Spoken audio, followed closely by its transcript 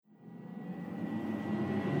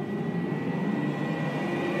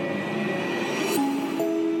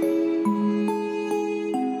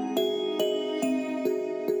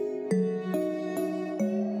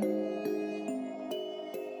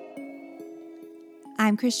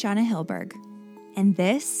I'm Christiana Hilberg, and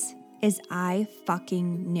this is I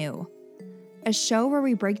Fucking Knew, a show where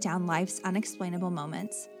we break down life's unexplainable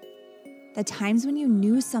moments. The times when you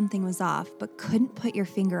knew something was off but couldn't put your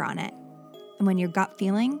finger on it, and when your gut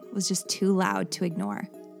feeling was just too loud to ignore.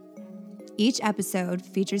 Each episode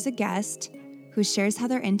features a guest who shares how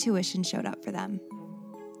their intuition showed up for them.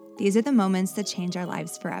 These are the moments that change our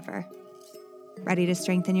lives forever. Ready to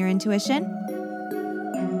strengthen your intuition?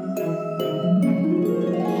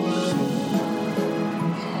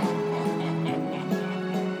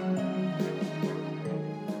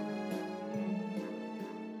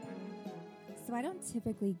 So I don't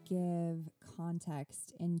typically give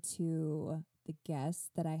context into the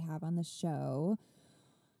guests that I have on the show.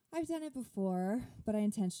 I've done it before, but I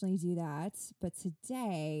intentionally do that. But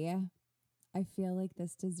today, I feel like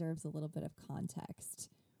this deserves a little bit of context.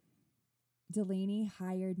 Delaney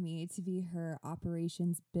hired me to be her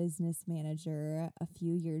operations business manager a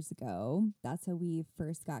few years ago. That's how we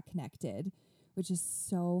first got connected, which is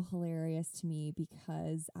so hilarious to me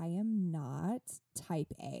because I am not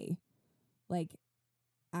type A, like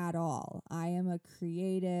at all. I am a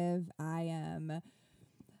creative. I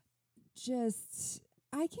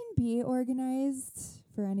can be organized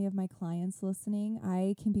for any of my clients listening.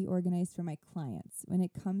 I can be organized for my clients. When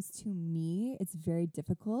it comes to me, it's very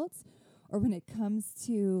difficult. Or when it comes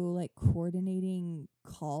to like coordinating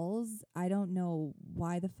calls, I don't know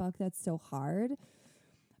why the fuck that's so hard.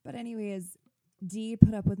 But anyways, Dee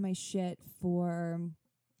put up with my shit for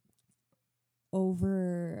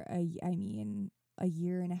over a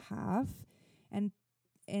year and a half. And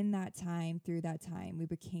through that time, we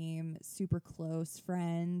became super close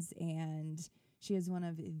friends, and she is one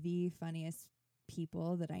of the funniest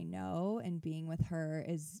people that I know, and being with her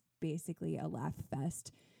is basically a laugh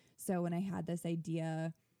fest. So when I had this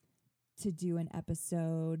idea to do an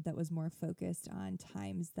episode that was more focused on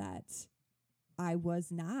times that I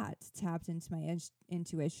was not tapped into my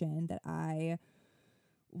intuition, that I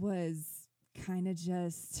was kind of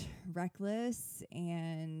just reckless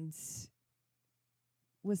and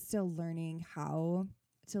was still learning how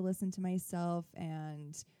to listen to myself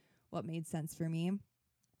and what made sense for me,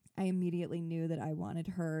 I immediately knew that I wanted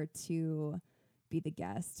her to be the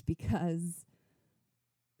guest because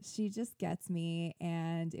she just gets me,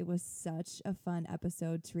 and it was such a fun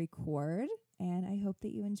episode to record, and I hope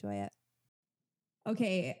that you enjoy it.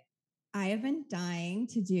 Okay, I have been dying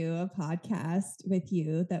to do a podcast with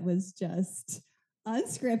you that was just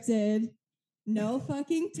unscripted, no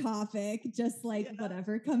fucking topic, just like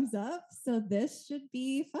whatever comes up. So this should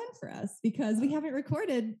be fun for us because we haven't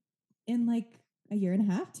recorded in like a year and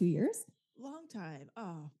a half, 2 years. Long time.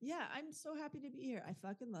 Oh, yeah. I'm so happy to be here. I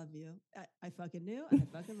fucking love you. I fucking knew. And I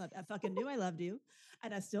fucking loved. I fucking knew I loved you,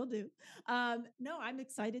 and I still do. No, I'm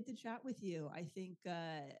excited to chat with you. I think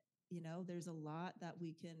there's a lot that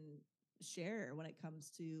we can share when it comes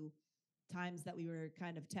to times that we were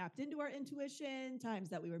kind of tapped into our intuition, times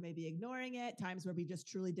that we were maybe ignoring it, times where we just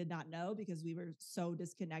truly did not know because we were so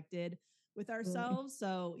disconnected with ourselves.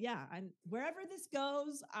 So yeah, I'm wherever this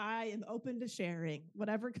goes, I am open to sharing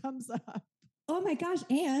whatever comes up. Oh my gosh.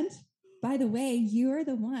 And by the way, you're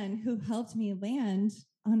the one who helped me land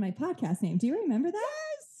on my podcast name. Do you remember that?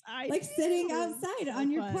 Yes, I like do. Sitting outside so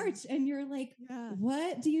on your fun. porch, and you're like,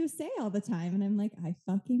 what do you say all the time? And I'm like, I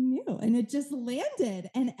fucking knew. And it just landed.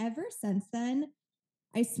 And ever since then,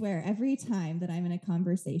 I swear, every time that I'm in a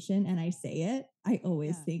conversation and I say it, I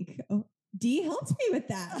always think, oh, Dee helped me with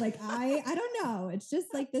that. Like, I don't know. It's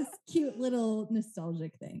just like this cute little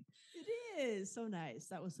nostalgic thing. It is so nice.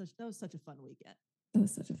 That was such a fun weekend. It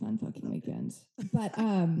was such a fun fucking weekend. But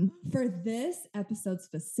for this episode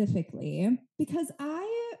specifically, because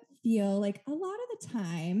I feel like a lot of the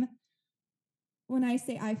time when I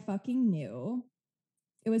say I fucking knew,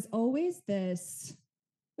 it was always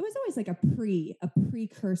like a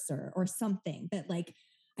precursor or something that like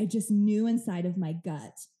I just knew inside of my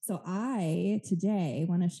gut. So I today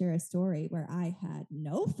want to share a story where I had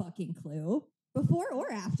no fucking clue before or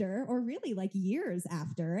after, or really like years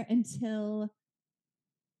after, until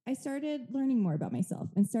I started learning more about myself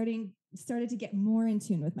and started to get more in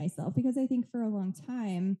tune with myself, because I think for a long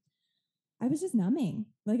time I was just numbing.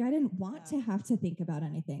 Like I didn't want to have to think about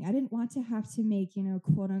anything. I didn't want to have to make,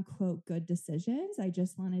 quote unquote good decisions. I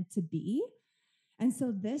just wanted to be. And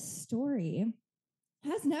so this story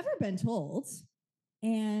has never been told.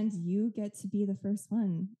 And you get to be the first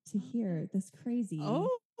one to hear this crazy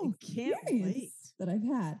can't wait that I've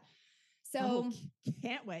had. So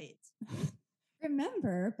can't wait.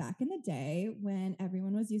 Remember back in the day when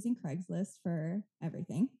everyone was using Craigslist for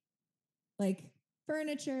everything, like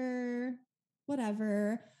furniture,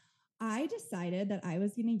 whatever. I decided that I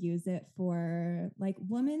was going to use it for like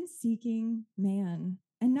woman seeking man,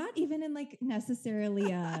 and not even in like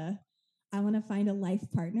necessarily a I want to find a life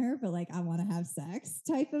partner, but like I want to have sex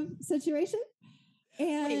type of situation.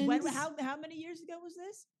 Wait, And how many years ago was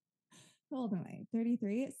this? hold on,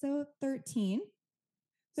 33. So 13,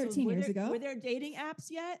 So 13 years ago. were there dating apps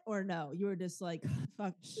yet or no? You were just like,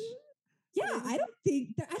 fuck. Yeah, I don't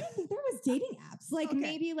think there was dating apps. Like Okay.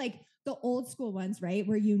 maybe like the old school ones, right?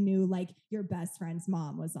 Where you knew like your best friend's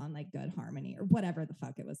mom was on like Good Harmony or whatever the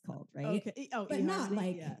fuck it was called, right? Okay. Oh, but not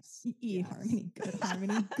like yes. eHarmony, Good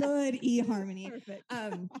Harmony, good eHarmony. Perfect.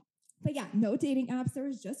 But yeah, no dating apps. There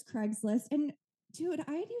was just Craigslist. And dude,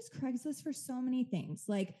 I had used Craigslist for so many things,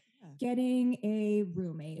 like getting a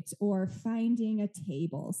roommate or finding a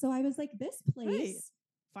table. So I was like, this place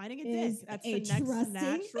finding a dick. That's the next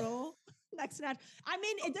natural. I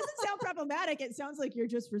mean, it doesn't sound problematic. It sounds like you're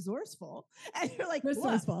just resourceful, and you're like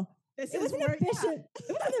resourceful. It was an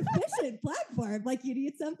efficient platform. Like you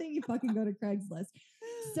need something, you fucking go to Craigslist.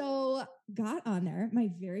 So got on there. My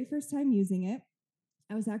very first time using it.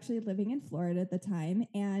 I was actually living in Florida at the time,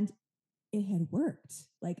 and it had worked.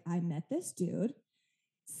 Like I met this dude,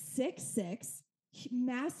 6'6",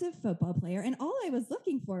 massive football player, and all I was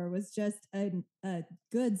looking for was just a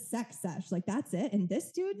good sex sesh. Like that's it. And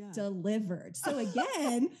this dude delivered. So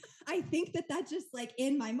again, I think that just like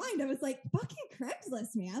in my mind, I was like, fucking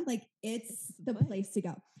Craigslist, man. Like it's the place to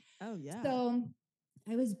go. Oh yeah. So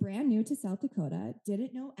I was brand new to South Dakota,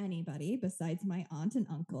 didn't know anybody besides my aunt and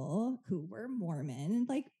uncle who were Mormon.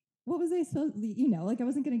 Like, what was I supposed to, like I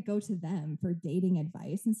wasn't going to go to them for dating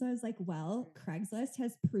advice. And so I was like, well, Craigslist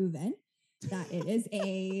has proven that it is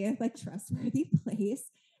a like trustworthy place.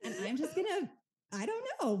 And I'm just going to, I don't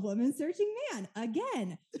know, woman searching man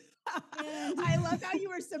again. And I love how you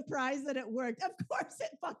were surprised that it worked. Of course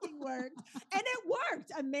it fucking worked. And it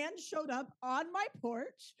worked. A man showed up on my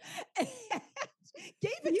porch and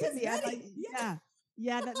gave it to me. I'm like,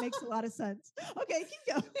 yeah, that makes a lot of sense. Okay,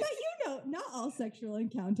 keep going. But not all sexual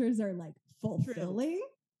encounters are like fulfilling.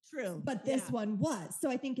 True. But this one was. So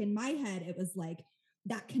I think in my head, it was like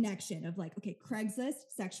that connection of like, okay, Craigslist,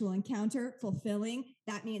 sexual encounter, fulfilling.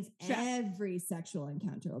 That means every sexual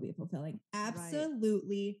encounter will be fulfilling.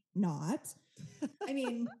 Absolutely not. I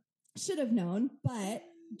mean, should have known, but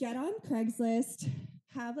get on Craigslist,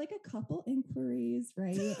 have like a couple inquiries,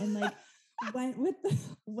 right? And like went with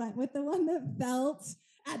the one that felt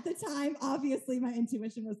at the time. Obviously, my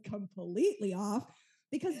intuition was completely off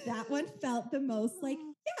because that one felt the most like,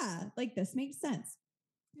 like this makes sense.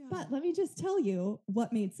 Yeah. But let me just tell you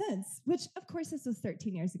what made sense, which of course this was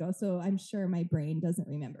 13 years ago. So I'm sure my brain doesn't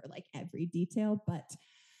remember like every detail, but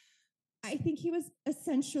I think he was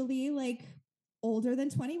essentially like older than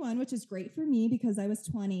 21, which is great for me because I was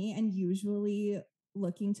 20 and usually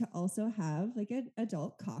looking to also have like an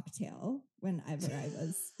adult cocktail whenever I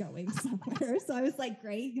was going somewhere. So I was like,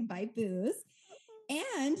 great, you can buy booze.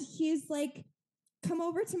 And he's like, come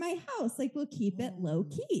over to my house. Like, we'll keep it low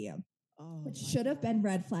key. Which should have been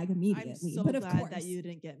red flag immediately. I'm so but of glad course, that you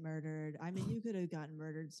didn't get murdered. I mean, you could have gotten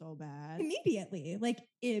murdered so bad. Immediately.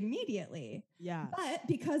 Yeah. But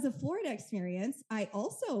because of Florida experience, I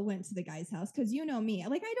also went to the guy's house because you know me.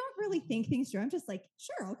 Like, I don't really think things through. I'm just like,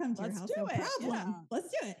 sure, I'll come to your house. No problem. Yeah.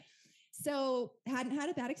 Let's do it. So hadn't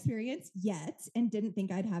had a bad experience yet and didn't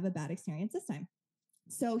think I'd have a bad experience this time.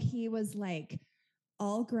 So he was like,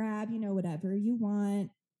 I'll grab, whatever you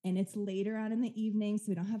want. And it's later on in the evening, so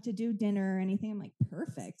we don't have to do dinner or anything. I'm like,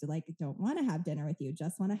 perfect. Like, don't want to have dinner with you.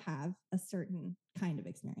 Just want to have a certain kind of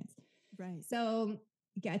experience. Right. So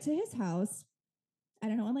get to his house. I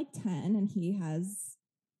don't know, I'm like 10 and he has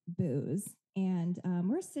booze. And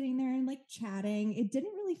we're sitting there and like chatting. It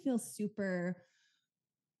didn't really feel super,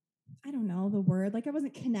 I don't know the word. Like I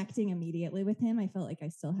wasn't connecting immediately with him. I felt like I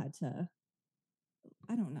still had to,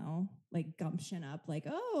 I don't know, like gumption up, like,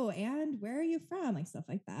 oh, and where are you from? Like stuff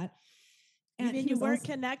like that. And you mean you weren't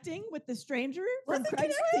connecting with the stranger from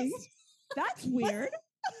Craigslist? That's weird.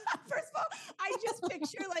 First of all, I just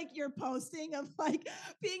picture like your posting of like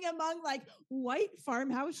being among like white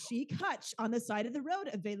farmhouse chic hutch on the side of the road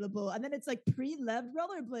available. And then it's like pre-loved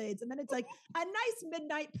rollerblades. And then it's like a nice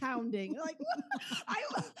midnight pounding. Like I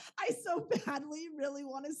so badly really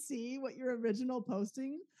want to see what your original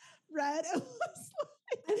posting read. It was like,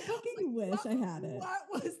 I fucking wish I had it. What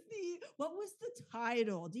was the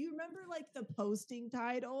title? Do you remember like the posting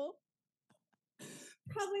title?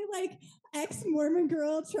 Probably like ex-Mormon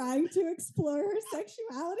girl trying to explore her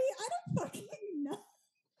sexuality. I don't fucking know.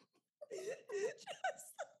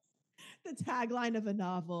 the tagline of a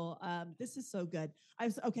novel. This is so good.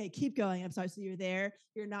 Okay, keep going. I'm sorry. So you're there.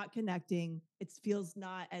 You're not connecting. It feels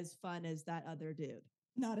not as fun as that other dude.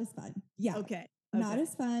 Not as fun. Yeah. Okay. Not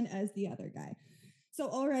as fun as the other guy. So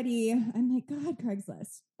already I'm like, God,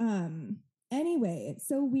 Craigslist. Anyway,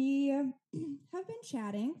 so we have been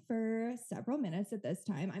chatting for several minutes at this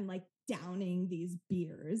time. I'm like downing these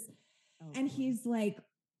beers. And he's like,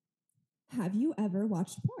 have you ever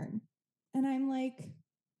watched porn? And I'm like,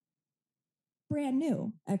 brand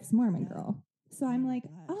new ex-Mormon girl. So I'm like,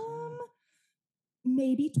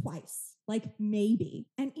 maybe twice, like maybe.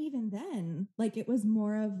 And even then, like it was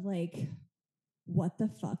more of like, what the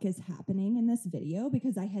fuck is happening in this video?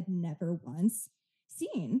 Because I had never once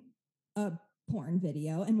seen a porn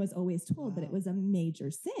video and was always told that it was a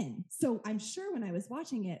major sin. So I'm sure when I was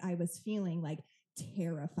watching it, I was feeling like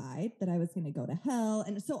terrified that I was going to go to hell.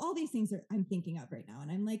 And so all these things I'm thinking of right now.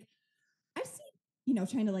 And I'm like, I've seen,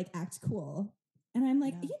 trying to like act cool. And I'm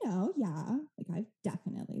like, like I've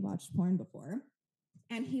definitely watched porn before.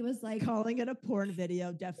 And he was like, calling it a porn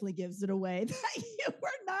video definitely gives it away that you were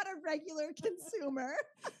not a regular consumer.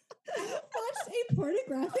 I have watched a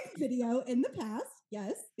pornographic video in the past.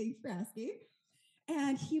 Yes, thanks for asking.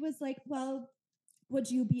 And he was like, well,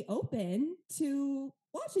 would you be open to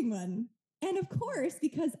watching one? And of course,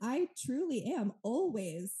 because I truly am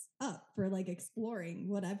always up for like exploring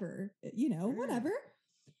whatever, whatever.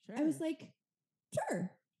 Sure. I was like,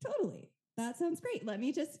 sure, totally. That sounds great. Let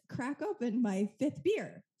me just crack open my 5th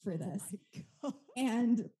beer for this.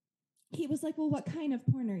 And he was like, well, what kind of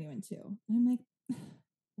porn are you into? And I'm like,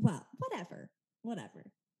 well, whatever.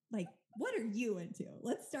 Like, what are you into?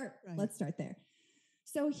 Let's start there.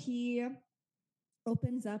 So he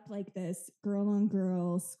opens up like this girl on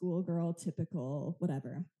girl, schoolgirl, typical,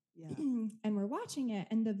 whatever. Yeah. And we're watching it.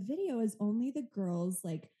 And the video is only the girls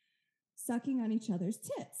like sucking on each other's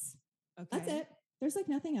tits. Okay. That's it. There's like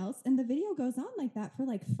nothing else. And the video goes on like that for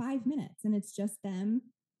like 5 minutes. And it's just them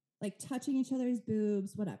like touching each other's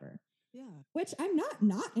boobs, whatever. Yeah. Which I'm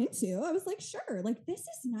not into. I was like, sure, like this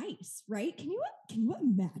is nice, right? Can you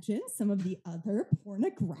imagine some of the other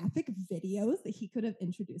pornographic videos that he could have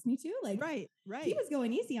introduced me to? Like, right. He was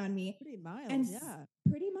going easy on me. Pretty mild,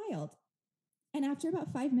 pretty mild. And after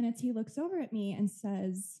about 5 minutes, he looks over at me and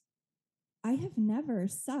says, I have never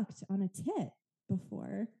sucked on a tit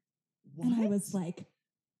before. What? And I was like,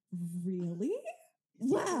 really?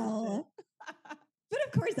 Well, but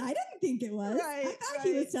of course I didn't think it was. I thought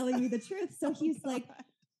he was telling me the truth. So he's like,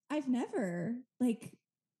 I've never like,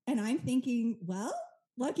 and I'm thinking, well,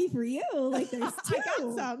 lucky for you. Like there's 2 I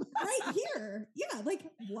got some. Right here. Yeah. Like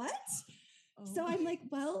what? So I'm like,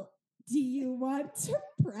 well, do you want to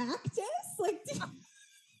practice? Like,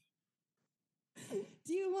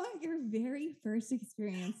 do you want your very first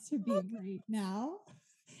experience to be right now?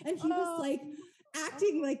 And he was like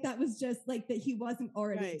acting like that was just like that he wasn't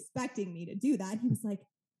already expecting me to do that. He was like,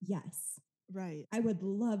 yes. Right. I would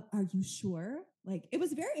love, are you sure? Like it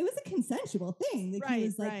was a consensual thing. Like he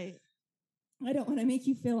was like, I don't want to make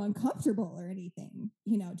you feel uncomfortable or anything,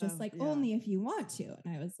 just only if you want to.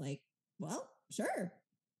 And I was like, well, sure.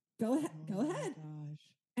 Go ahead. Gosh.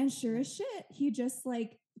 And sure as shit, he just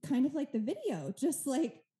like, kind of like the video, just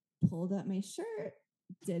like pulled up my shirt,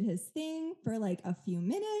 did his thing for like a few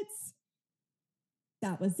minutes.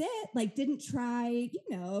 That was it. Like didn't try,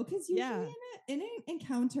 because usually in an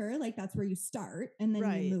encounter, like that's where you start and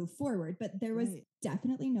then you move forward. But there was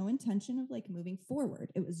definitely no intention of like moving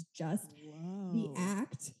forward. It was just the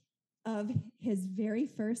act of his very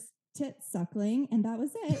first tit suckling. And that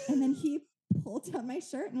was it. And then he pulled up my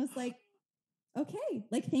shirt and was like, okay,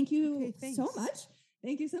 like, thank you so much.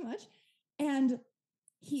 Thank you so much. And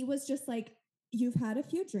he was just like, you've had a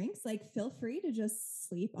few drinks, like feel free to just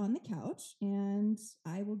sleep on the couch and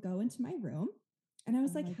I will go into my room. And I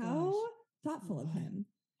was like, how thoughtful of him.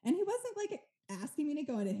 And he wasn't like asking me to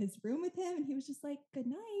go into his room with him. And he was just like, good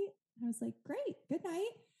night. I was like, great, good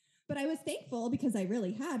night. But I was thankful because I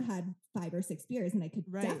really had 5 or 6 beers and I could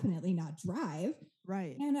definitely not drive.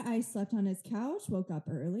 Right. And I slept on his couch, woke up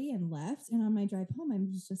early and left. And on my drive home, I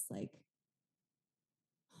was just like,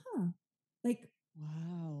 like,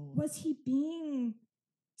 wow. Was he being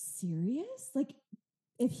serious? Like,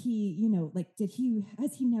 if he, like,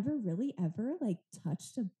 has he never really ever like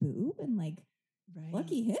touched a boob and like,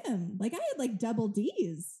 lucky him. Like I had like double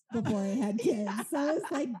D's before I had kids. So I was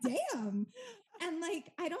like, damn. And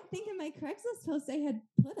like, I don't think in my Craigslist post I had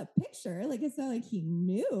put a picture. Like it's not like he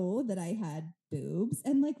knew that I had boobs.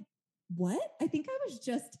 And like, what? I think I was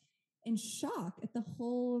just in shock at the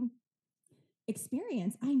whole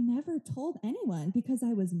experience. I never told anyone because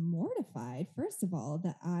I was mortified, first of all,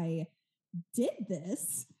 that I did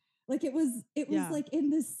this. Like it was Yeah. like in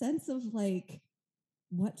this sense of like,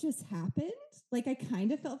 what just happened? Like I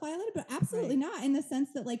kind of felt violated, but absolutely Right. not in the sense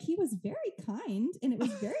that like he was very kind and it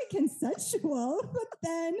was very consensual, but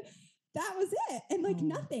then that was it. And like Oh.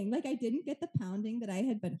 nothing. Like I didn't get the pounding that I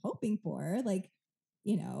had been hoping for. Like,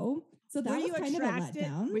 you know, so that Were was you kind of a attracted?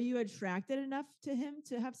 letdown. Were you attracted enough to him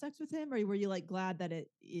to have sex with him, or were you like glad that it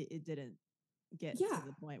didn't get Yeah. to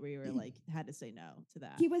the point where you were like had to say no to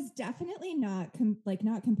that? He was definitely not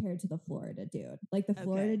not compared to the Florida dude. Like the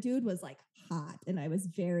Florida Okay. dude was like hot, and I was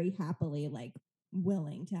very happily like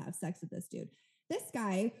willing to have sex with this dude. This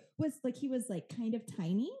guy was like he was like kind of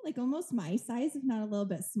tiny, like almost my size, if not a little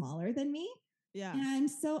bit smaller than me. Yeah. And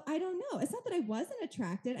so I don't know. It's not that I wasn't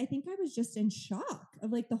attracted. I think I was just in shock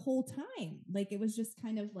of like the whole time. Like it was just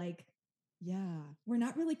kind of like Yeah. we're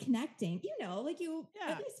not really connecting. You know, like you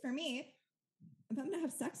Yeah. at least for me, if I'm gonna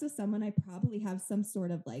have sex with someone, I probably have some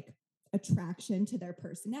sort of like attraction to their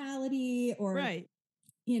personality or, Right.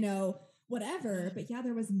 you know, whatever. But yeah,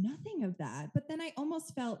 there was nothing of that. But then I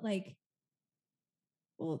almost felt like,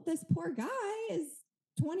 well, this poor guy is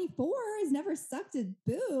 24, has never sucked a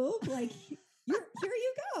boob. Like, here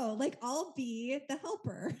you go. Like, I'll be the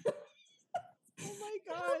helper. Oh my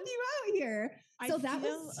Help gosh. you out here. So that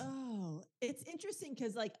feel, was oh, it's interesting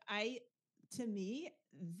because like to me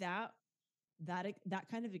that that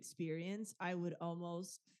kind of experience, I would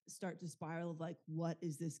almost start to spiral of like, what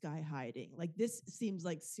is this guy hiding? Like, this seems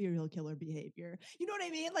like serial killer behavior. You know what I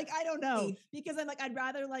mean? Like, I don't know, because I'm like, I'd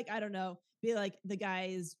rather like, I don't know, be like the guy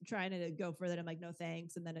is trying to go for that. I'm like, no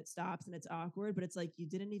thanks, and then it stops and it's awkward. But it's like you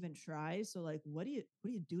didn't even try. So like, what are you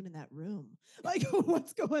doing in that room? Like,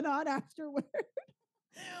 what's going on afterward?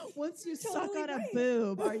 Once you suck totally on a right.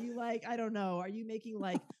 boob, are you like, I don't know, are you making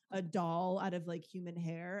like a doll out of like human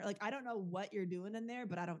hair? Like, I don't know what you're doing in there,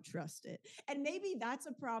 but I don't trust it. And maybe that's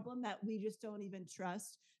a problem, that we just don't even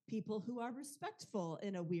trust people who are respectful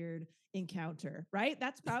in a weird encounter, right?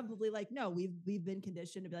 That's probably like, no, we've been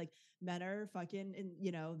conditioned to be like, men are fucking, and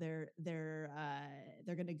you know, they're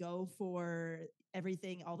gonna go for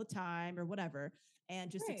everything all the time or whatever,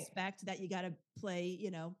 and just Right. expect that you got to play,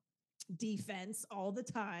 you know, defense all the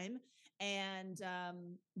time. And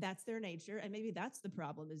that's their nature. And maybe that's the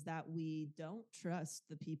problem, is that we don't trust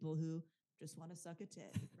the people who just want to suck a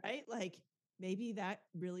tit, right? Like, maybe that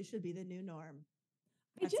really should be the new norm.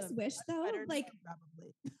 I just wish though, like,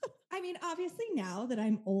 probably. I mean, obviously now that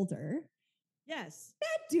I'm older, Yes.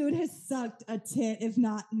 that dude has sucked a tit, if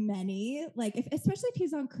not many. Like, especially if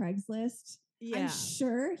he's on Craigslist, I'm Yeah.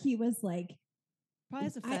 sure he was like, Probably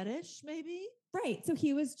as a fetish, maybe. right. So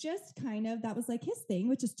he was just kind of, that was like his thing,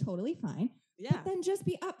 which is totally fine. Yeah. But then just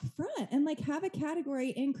be upfront and like have a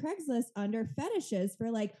category in Craigslist under fetishes for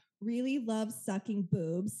like really love sucking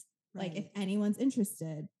boobs. Like, if anyone's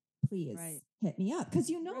interested, please hit me up. Because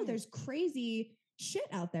you know there's crazy shit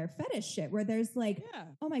out there, fetish shit, where there's like,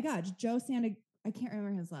 oh my God, Joe Santa, I can't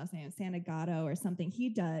remember his last name, Santagato or something.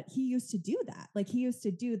 He used to do that. Like, he used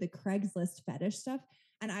to do the Craigslist fetish stuff.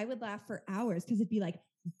 And I would laugh for hours because it'd be like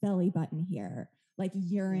belly button here, like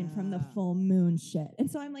urine from the full moon shit.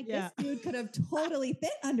 And so I'm like, this dude could have totally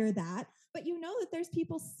fit under that. But you know that there's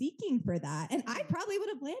people seeking for that. And I probably would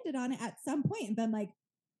have landed on it at some point and been like,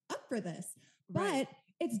 up for this. But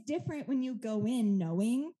it's different when you go in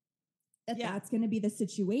knowing that that's going to be the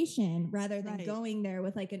situation, rather than going there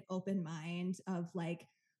with like an open mind of like,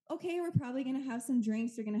 okay, we're probably going to have some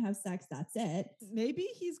drinks, we're going to have sex, that's it. Maybe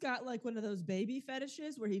he's got like one of those baby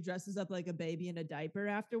fetishes where he dresses up like a baby in a diaper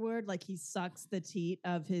afterward. Like, he sucks the teat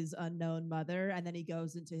of his unknown mother, and then he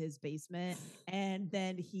goes into his basement, and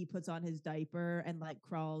then he puts on his diaper and like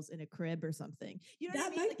crawls in a crib or something. You know what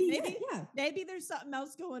I mean? Like, maybe, maybe there's something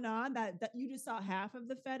else going on that you just saw half of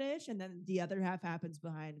the fetish, and then the other half happens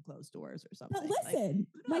behind closed doors or something. But listen,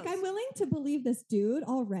 like I'm willing to believe this dude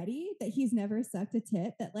already, that he's never sucked a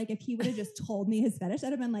tit, that like if he would have just told me his fetish, I'd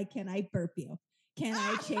have been like, can I burp you? Can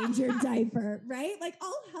I change your diaper? Right? Like,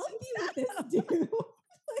 I'll help you with this, dude.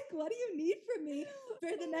 Like, what do you need from me for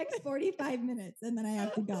the next 45 minutes? And then I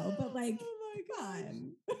have to go. But like, oh my God.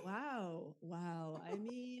 Wow. I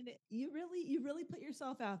mean, you really put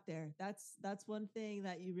yourself out there. That's one thing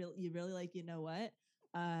that you really like, you know what?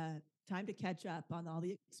 Time to catch up on all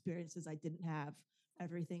the experiences I didn't have.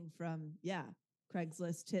 Everything from,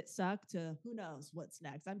 Craigslist tit suck to who knows what's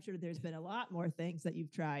next. I'm sure there's been a lot more things that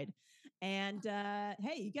you've tried. And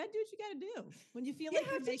hey, you gotta do what you gotta do. When you feel like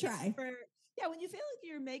you're making up for, when you feel like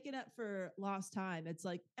you're making up for lost time, it's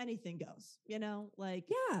like anything goes, you know? Like,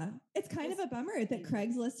 it's kind of a bummer that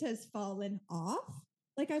Craigslist has fallen off.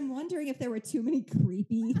 Like, I'm wondering if there were too many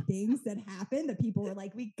creepy things that happened that people were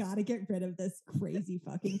like, we got to get rid of this crazy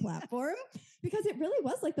fucking platform, because it really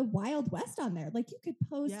was like the Wild West on there. Like, you could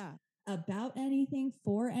post Yeah. about anything,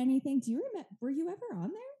 for anything. Do you remember? Were you ever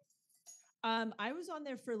on there? I was on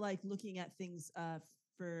there for like looking at things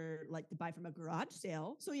for like to buy from a garage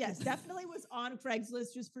sale. So yes, definitely was on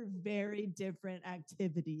Craigslist just for very different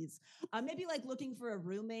activities. Maybe like looking for a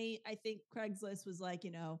roommate. I think Craigslist was like,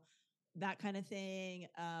 that kind of thing.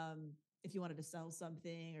 If you wanted to sell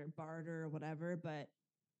something or barter or whatever, but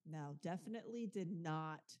no, definitely did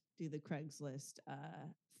not do the Craigslist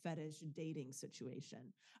fetish dating situation.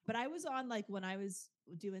 But I was on like when I was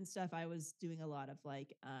doing stuff, I was doing a lot of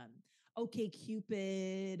like OK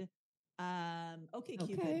Cupid. OK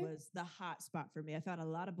Cupid Okay. was the hot spot for me. I found a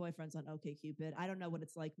lot of boyfriends on OK Cupid. I don't know what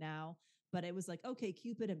it's like now, but it was like OK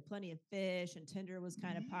Cupid and Plenty of Fish, and Tinder was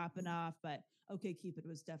kind of popping off. But OK Cupid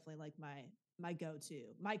was definitely like my go-to,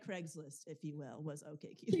 my Craigslist, if you will, was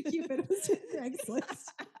OK Cupid. Cupid was Craigslist.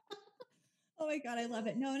 Oh my God, I love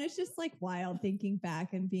it. No, and it's just like wild thinking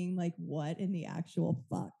back and being like, what in the actual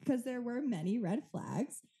fuck? Because there were many red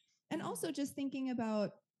flags. And also just thinking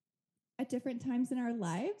about at different times in our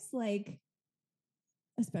lives, like,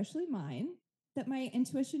 especially mine, that my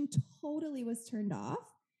intuition totally was turned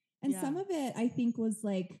off. And some of it, I think, was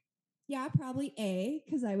like, yeah, probably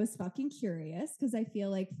because I was fucking curious. Because I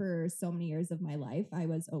feel like for so many years of my life, I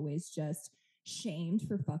was always just shamed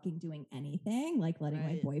for fucking doing anything, like letting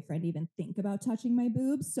my boyfriend even think about touching my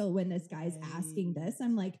boobs. So when this guy's asking this,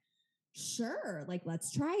 I'm like, sure, like,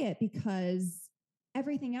 let's try it, because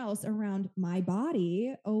everything else around my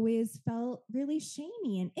body always felt really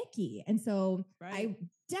shamey and icky. And so I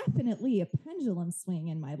definitely a pendulum swing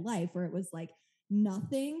in my life where it was like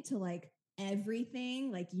nothing to like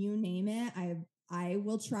everything, like you name it. I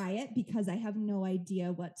will try it because I have no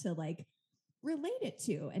idea what to like relate it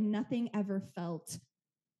to. And nothing ever felt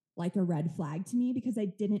like a red flag to me because I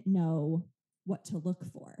didn't know what to look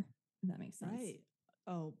for. If that makes sense. Right.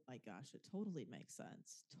 Oh my gosh, it totally makes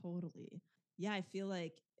sense. Totally. Yeah, I feel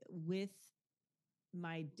like with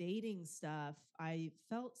my dating stuff, I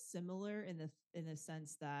felt similar in the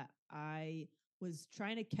sense that I was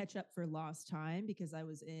trying to catch up for lost time because I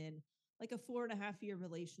was in like a 4.5 year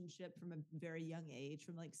relationship from a very young age,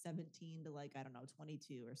 from like 17 to like, I don't know,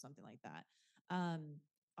 22 or something like that.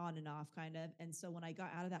 On and off kind of. And so when I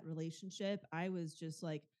got out of that relationship, I was just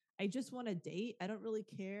like, I just want to date. I don't really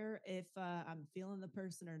care if I'm feeling the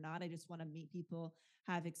person or not. I just want to meet people,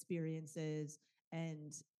 have experiences,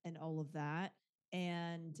 and all of that.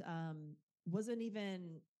 And wasn't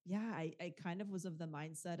even, yeah, I kind of was of the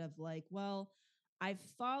mindset of like, well, I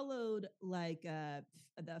followed like a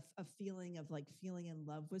feeling of like feeling in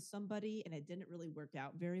love with somebody, and it didn't really work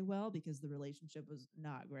out very well because the relationship was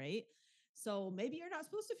not great. So maybe you're not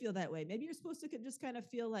supposed to feel that way. Maybe you're supposed to just kind of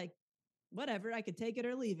feel like, whatever, I could take it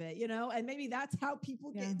or leave it, and maybe that's how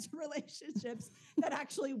people get into relationships that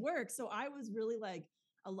actually work. So I was really like,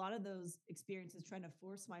 a lot of those experiences trying to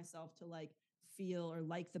force myself to like feel or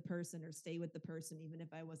like the person or stay with the person, even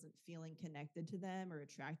if I wasn't feeling connected to them or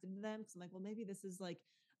attracted to them. Cause I'm like, well, maybe this is like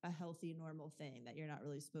a healthy, normal thing that you're not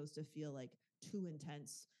really supposed to feel like too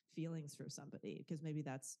intense feelings for somebody. Because maybe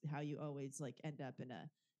that's how you always like end up in a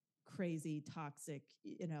crazy toxic,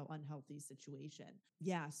 unhealthy situation.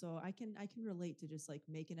 Yeah, so I can relate to just like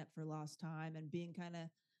making up for lost time and being kind of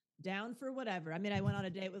down for whatever. I mean, I went on a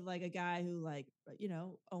date with like a guy who like,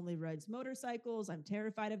 only rides motorcycles. I'm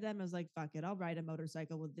terrified of them. I was like, fuck it, I'll ride a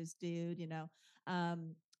motorcycle with this dude.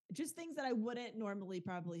 um just things that I wouldn't normally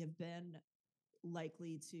probably have been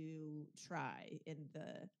likely to try in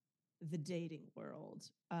the dating world.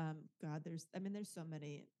 God, there's so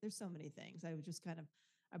many things. I was just kind of,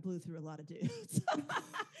 I blew through a lot of dudes,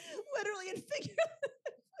 literally and figuratively.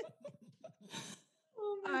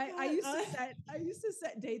 Oh my God. I used to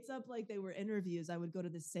set dates up like they were interviews. I would go to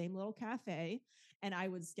the same little cafe and I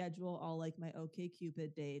would schedule all like my OK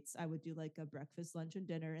Cupid dates. I would do like a breakfast, lunch, and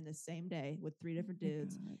dinner in the same day with 3 different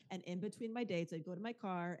dudes. And in between my dates, I'd go to my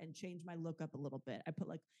car and change my look up a little bit. I put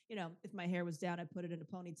like, if my hair was down, I put it in a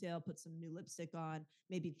ponytail, put some new lipstick on,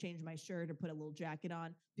 maybe change my shirt or put a little jacket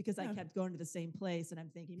on because I kept going to the same place. And I'm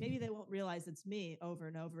thinking maybe they won't realize it's me over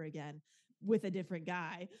and over again with a different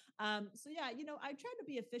guy. So yeah, I tried to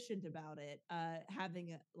be efficient about it,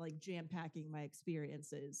 having like jam packing my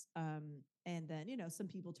experiences. And then, some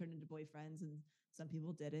people turned into boyfriends and some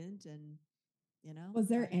people didn't. And, Was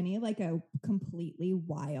there any like a completely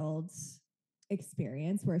wild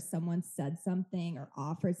experience where someone said something or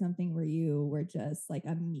offered something where you were just like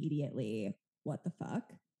immediately, what the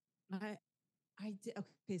fuck? I did.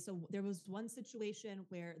 Okay, so there was one situation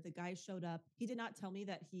where the guy showed up. He did not tell me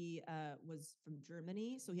that he was from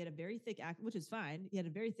Germany, so he had a very thick accent, which is fine. He had a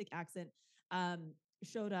very thick accent. Um,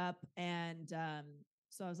 Showed up, and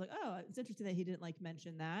so I was like, oh, it's interesting that he didn't like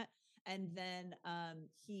mention that. And then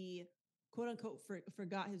he quote unquote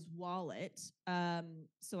forgot his wallet,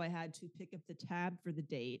 so I had to pick up the tab for the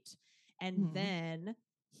date, and then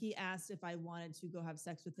he asked if I wanted to go have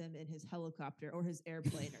sex with him in his helicopter or his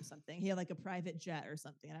airplane or something. He had like a private jet or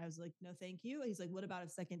something. And I was like, no, thank you. He's like, what about a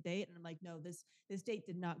second date? And I'm like, no, this date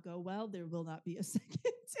did not go well. There will not be a second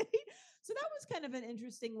date. So that was kind of an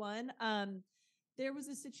interesting one. There was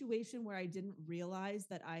a situation where I didn't realize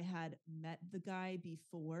that I had met the guy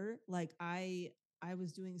before. Like I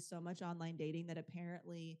was doing so much online dating that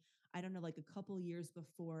apparently, I don't know, like a couple years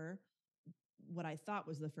before what I thought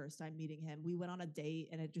was the first time meeting him, we went on a date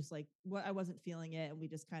and it just like what I wasn't feeling it, and we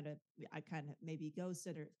just I kind of maybe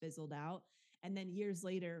ghosted or fizzled out. And then years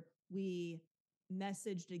later, we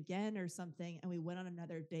messaged again or something, and we went on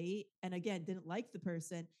another date, and again didn't like the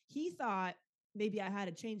person. He thought maybe I had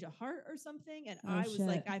a change of heart or something, and Oh I was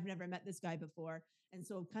like, shit. I've never met this guy before. And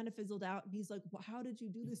so kind of fizzled out. And he's like, well, how did you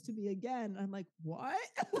do this to me again? And I'm like, what?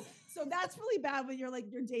 So that's really bad when you're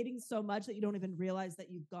dating so much that you don't even realize that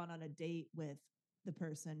you've gone on a date with the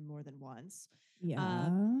person more than once. Yeah.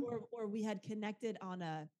 Or we had connected on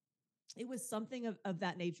it was something of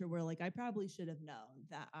that nature where like I probably should have known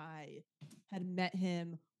that I had met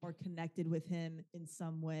him or connected with him in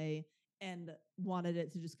some way and wanted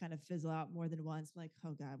it to just kind of fizzle out more than once. I'm like,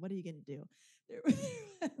 oh God, what are you gonna do?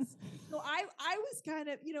 So I was kind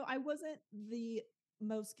of, I wasn't the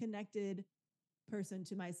most connected person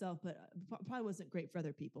to myself, but probably wasn't great for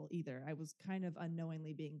other people either. I was kind of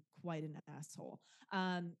unknowingly being quite an asshole.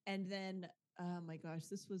 And then, oh my gosh,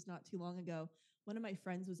 this was not too long ago. One of my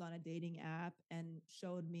friends was on a dating app and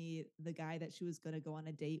showed me the guy that she was going to go on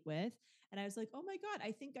a date with. And I was like, oh my God,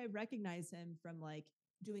 I think I recognize him from like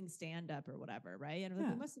doing stand up or whatever. Right. And like,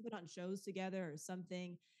 we must have been on shows together or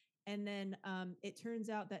something. And then it turns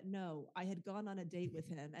out that no, I had gone on a date with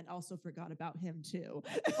him and also forgot about him too.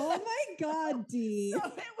 Oh my God, D. So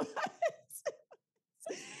it was.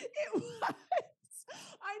 It was.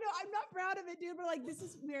 I know. I'm not proud of it, dude. But like, this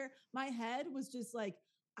is where my head was just like,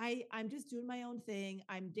 I'm just doing my own thing.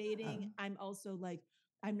 I'm dating. I'm also like,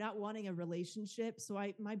 I'm not wanting a relationship. So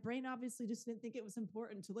my brain obviously just didn't think it was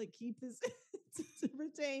important to like keep this to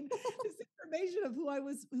retain this information of who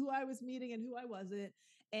I was meeting and who I wasn't.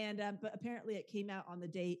 And but apparently it came out on the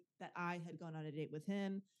date that I had gone on a date with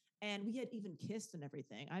him, and we had even kissed and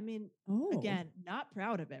everything. I mean, again, not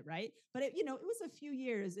proud of it, right? But it was a few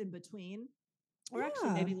years in between, or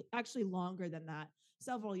actually longer than that,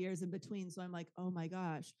 several years in between. So I'm like, oh my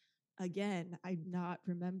gosh, again, I'm not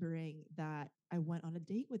remembering that I went on a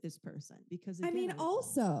date with this person because again, I mean,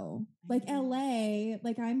 also, like LA,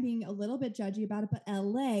 like I'm being a little bit judgy about it, but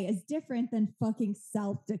LA is different than fucking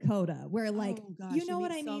South Dakota, where like, oh gosh, you know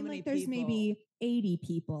what I mean? Like there's maybe 80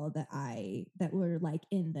 people that were like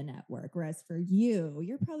in the network. Whereas for you,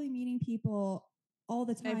 you're probably meeting people all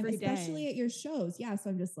the time, every especially day. at your shows. Yeah. So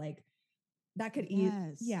I'm just like, that could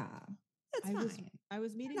yeah. That's fine. I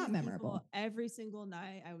was meeting not these memorable people every single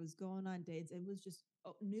night. I was going on dates. It was just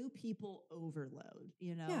new people overload,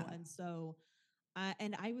 Yeah. And so,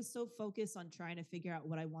 and I was so focused on trying to figure out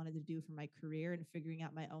what I wanted to do for my career and figuring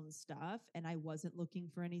out my own stuff. And I wasn't looking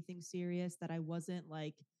for anything serious, that I wasn't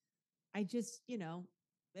like, I just,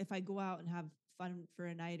 if I go out and have fun for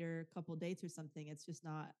a night or a couple dates or something, it's just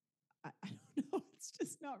not, I don't know. It's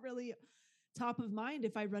just not really top of mind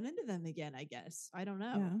if I run into them again, I guess. I don't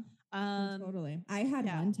know. Yeah. Totally. I had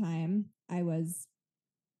one time I was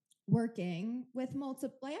working with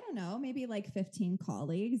multiple, I don't know, maybe like 15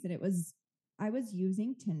 colleagues, and I was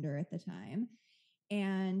using Tinder at the time,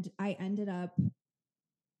 and I ended up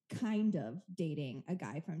kind of dating a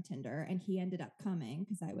guy from Tinder, and he ended up coming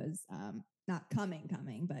because I was not coming,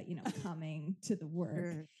 but coming to the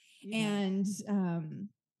work. Sure. And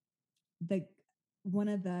the one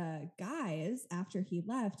of the guys after he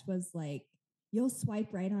left was like, "You'll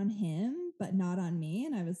swipe right on him, but not on me."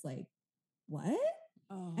 And I was like, "What?"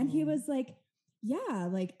 Oh. And he was like, "Yeah,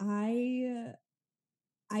 like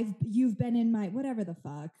you've been in my whatever the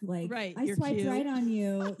fuck, like right, I swiped cute. Right on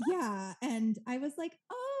you." Yeah. And I was like,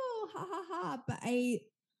 "Oh, ha ha ha." But I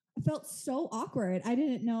felt so awkward. I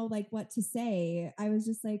didn't know like what to say. I was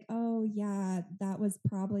just like, "Oh yeah, that was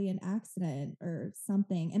probably an accident or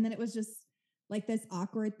something." And then it was just like this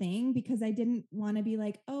awkward thing because I didn't want to be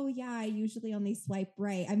like, "Oh yeah, I usually only swipe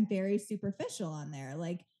right." I'm very superficial on there.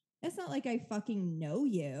 Like, it's not like I fucking know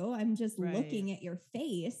you. I'm just Right. looking at your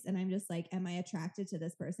face and I'm just like, am I attracted to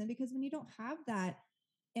this person? Because when you don't have that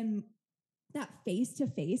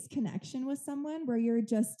face-to-face connection with someone where you're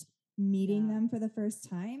just meeting Yeah. them for the first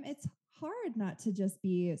time, it's hard not to just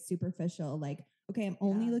be superficial. Like, okay, I'm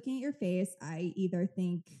only Yeah. looking at your face. I either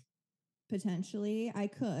think potentially I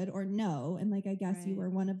could or no. And like, I guess you Right. were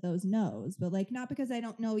one of those no's, but like, not because I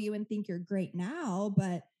don't know you and think you're great now,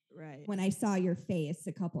 but Right. when I saw your face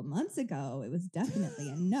a couple months ago, it was definitely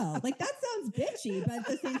a no. Like, that sounds bitchy, but at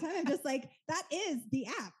the same time, I'm just like, that is the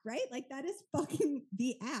app, right? Like, that is fucking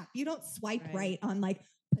the app. You don't swipe right on like,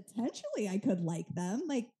 potentially I could like them.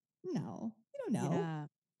 Like, no, you don't know. Yeah.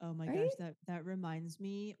 Oh my Right? gosh, that reminds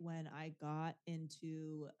me when I got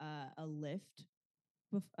into a lift,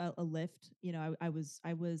 a lift. You know, I was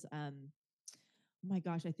oh my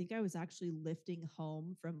gosh, I think I was actually lifting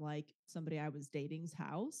home from like somebody I was dating's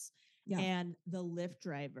house, Yeah. and the lift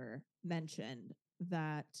driver mentioned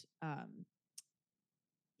that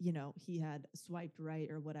you know, he had swiped right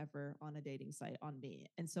or whatever on a dating site on me.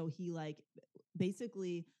 And so he like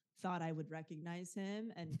basically thought I would recognize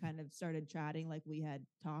him and kind of started chatting like we had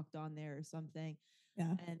talked on there or something.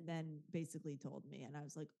 Yeah. And then basically told me, and I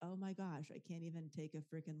was like, oh my gosh, I can't even take a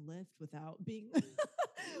freaking lift without being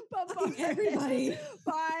bombarded everybody.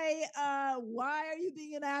 by why are you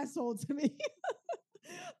being an asshole to me?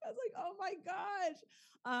 I was like, oh my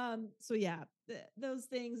gosh. So yeah, those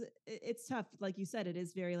things, it's tough. Like you said, it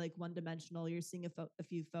is very like one dimensional. You're seeing a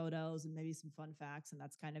few photos and maybe some fun facts, and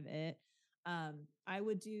that's kind of it. I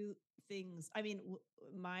would do things. I mean,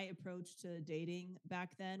 my approach to dating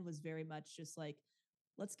back then was very much just like,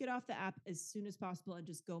 let's get off the app as soon as possible and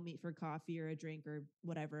just go meet for coffee or a drink or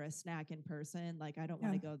whatever, a snack in person. Like, I don't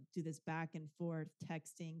want to go do this back and forth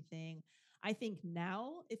texting thing. I think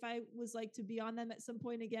now, if I was like to be on them at some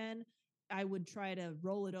point again, I would try to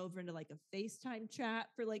roll it over into like a FaceTime chat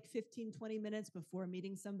for like 15, 20 minutes before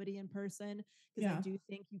meeting somebody in person. Because I do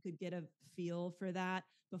think you could get a feel for that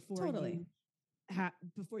before Totally.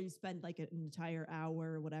 before you spend like an entire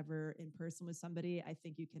hour or whatever in person with somebody. I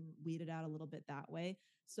think you can weed it out a little bit that way.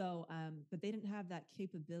 So, but they didn't have that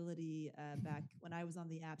capability back when I was on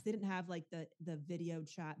the apps. They didn't have like the video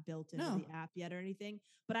chat built into the app yet or anything.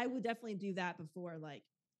 But I would definitely do that before, like,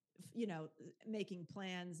 you know, making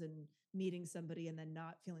plans and meeting somebody and then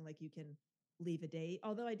not feeling like you can leave a date.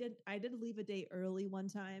 Although I did leave a date early one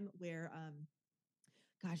time where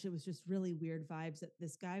gosh, it was just really weird vibes. That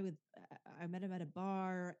this guy with I met him at a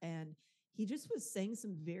bar, and he just was saying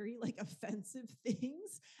some very like offensive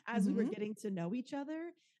things as we were getting to know each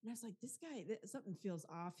other. And I was like, this guy, something feels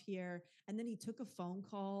off here. And then he took a phone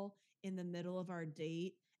call in the middle of our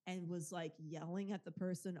date and was like yelling at the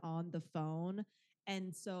person on the phone.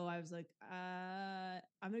 And so I was like,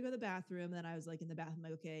 I'm gonna go to the bathroom. And then I was like in the bathroom,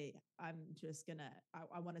 like, okay, I'm just gonna,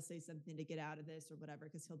 I want to say something to get out of this or whatever,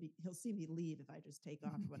 because he'll see me leave if I just take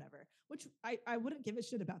off or whatever. Which I wouldn't give a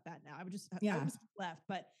shit about that now. I would just left.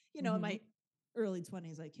 But you know, in my early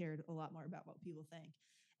 20s, I cared a lot more about what people think.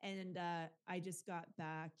 And I just got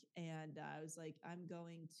back and I was like, I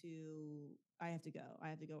have to go. I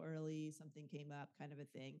have to go early. Something came up, kind of a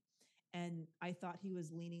thing. And I thought he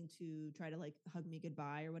was leaning to try to like hug me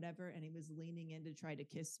goodbye or whatever. And he was leaning in to try to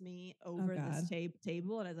kiss me over this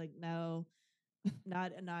table. And I was like, no,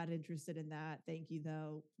 not interested in that. Thank you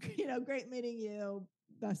though. You know, great meeting you.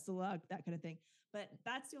 Best of luck, that kind of thing. But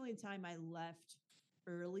that's the only time I left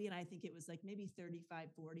early. And I think it was like maybe 35,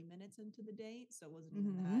 40 minutes into the date. So it wasn't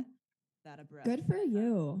even that abrupt. Good for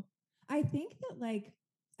you. I think that like,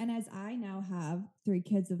 and as I now have 3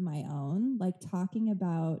 kids of my own, like talking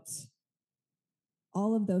about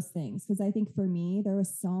all of those things, because I think for me, there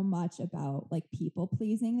was so much about like people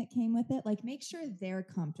pleasing that came with it. Like, make sure they're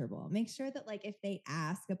comfortable. Make sure that like if they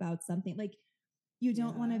ask about something, like you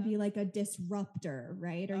don't want to be like a disruptor,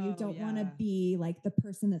 right? Or you don't want to be like the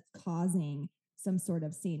person that's causing some sort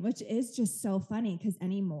of scene, which is just so funny because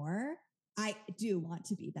anymore, I do want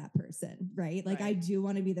to be that person, right? Like I do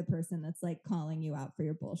want to be the person that's like calling you out for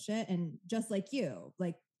your bullshit. And just like you,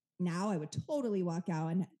 like now I would totally walk out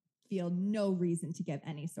and feel no reason to give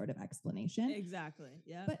any sort of explanation. Exactly.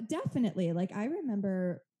 Yeah. But definitely, like I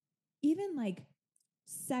remember even like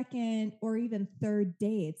second or even third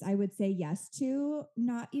dates, I would say yes to,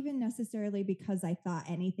 not even necessarily because I thought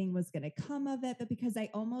anything was going to come of it, but because I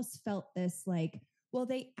almost felt this like, well,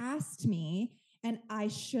 they asked me and I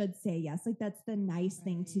should say yes. Like that's the nice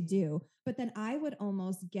thing to do. But then I would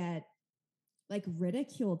almost get like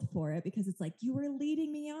ridiculed for it because it's like, you were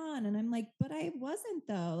leading me on. And I'm like, but I wasn't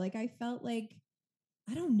though. Like I felt like,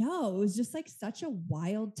 I don't know. It was just like such a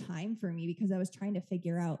wild time for me because I was trying to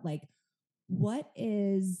figure out like, what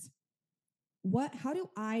is how do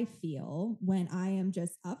I feel when I am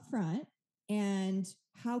just upfront, and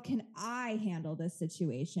how can I handle this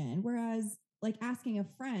situation? Whereas like asking a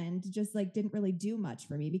friend just like didn't really do much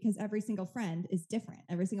for me, because every single friend is different.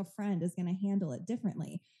 Every single friend is going to handle it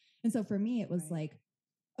differently. And so for me, it was Right. like,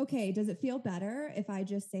 okay, does it feel better if I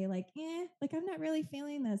just say like, like I'm not really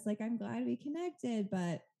feeling this. Like I'm glad we connected,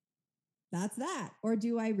 but that's that. Or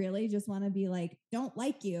do I really just want to be like, don't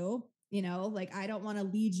like you, like I don't want to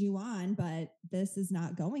lead you on, but this is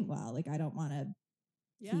not going well. Like I don't want to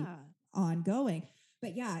keep Yeah. on going.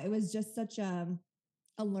 But yeah, it was just such a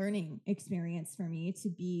learning experience for me to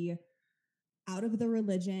be out of the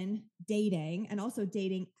religion, dating, and also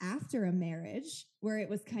dating after a marriage, where it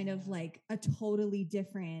was kind of Yeah. like a totally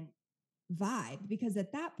different vibe. Because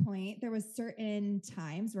at that point there was certain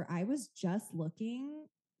times where I was just looking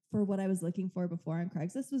for what I was looking for before on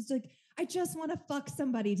Craigslist, was like, I just want to fuck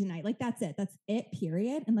somebody tonight. Like that's it,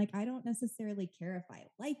 period. And like I don't necessarily care if I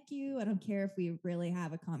like you. I don't care if we really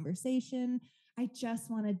have a conversation. I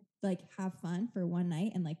just want to like have fun for one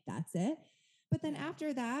night, and like that's it. But then Yeah.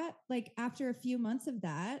 after that, like after a few months of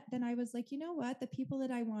that, then I was like, you know what? The people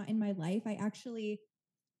that I want in my life, I actually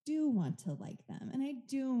do want to like them, and I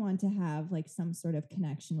do want to have like some sort of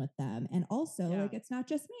connection with them. And also Yeah. like it's not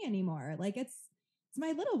just me anymore. Like it's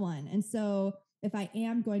my little one. And so if I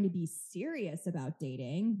am going to be serious about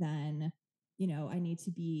dating, then I need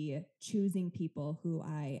to be choosing people who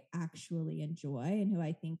I actually enjoy and who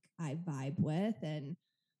I think I vibe with. And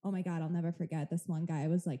oh my God, I'll never forget this one guy. I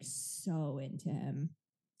was like so into him.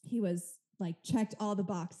 He was like checked all the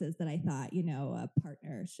boxes that I thought, a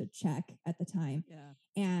partner should check at the time. Yeah.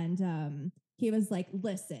 And he was like,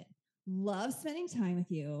 listen, love spending time with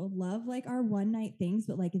you, love like our one night things,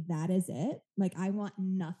 but like that is it. Like I want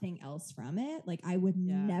nothing else from it. Like I would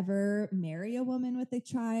Yeah. never marry a woman with a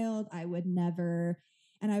child. I would never.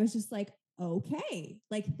 And I was just like, okay,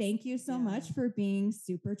 like thank you so Yeah. much for being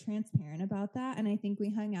super transparent about that. And I think we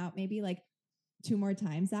hung out maybe like two more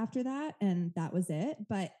times after that, and that was it.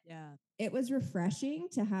 But Yeah. it was refreshing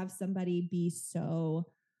to have somebody be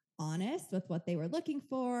so honest with what they were looking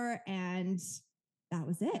for, and that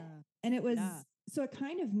was it. Yeah. And it was, Yeah. so it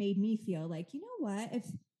kind of made me feel like, you know what,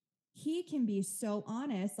 if he can be so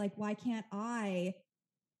honest, like why can't I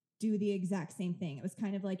do the exact same thing? It was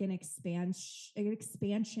kind of like an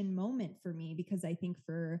expansion moment for me, because I think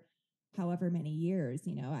for however many years,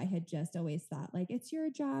 I had just always thought like it's your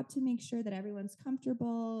job to make sure that everyone's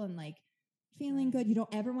comfortable and like feeling Right. good. You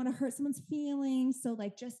don't ever want to hurt someone's feelings, so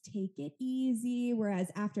like just take it easy.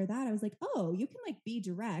 Whereas after that I was like, oh, you can like be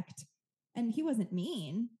direct. And he wasn't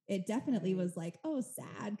mean. It definitely Right. was like, oh,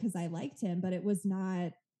 sad because I liked him, but it was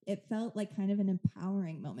not, it felt like kind of an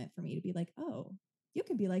empowering moment for me to be like, oh, you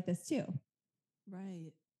can be like this too.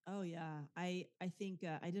 Right. Oh yeah. I think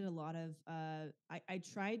I did a lot of I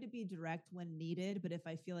tried to be direct when needed, but if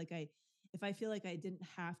I feel like I didn't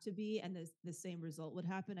have to be and the same result would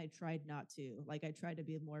happen, I tried not to. Like I tried to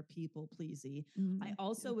be more people pleasy. I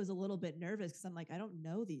also was a little bit nervous because I'm like, I don't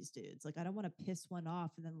know these dudes. Like I don't want to piss one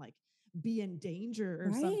off and then like be in danger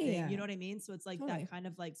or something. You know Right. what I mean? So it's like Totally. that kind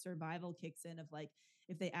of like survival kicks in of like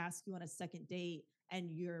if they ask you on a second date and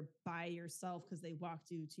you're by yourself because they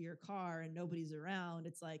walked you to your car and nobody's around,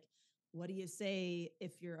 it's like, what do you say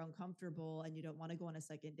if you're uncomfortable and you don't want to go on a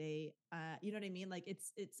second date? You know what I mean? Like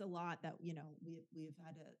it's a lot that we've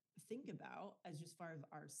had to think about as just far as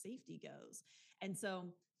our safety goes. And so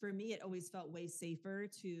for me, it always felt way safer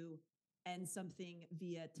to end something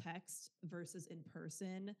via text versus in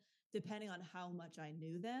person, depending on how much I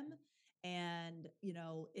knew them. And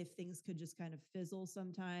if things could just kind of fizzle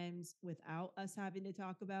sometimes without us having to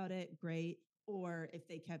talk about it, great. Or if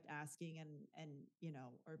they kept asking and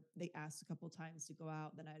or they asked a couple times to go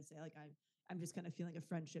out, then I'd say like I'm just kind of feeling a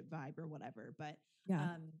friendship vibe or whatever. But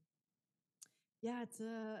Yeah. yeah,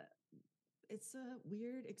 it's a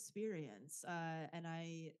weird experience. And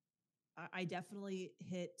I definitely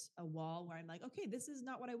hit a wall where I'm like, okay, this is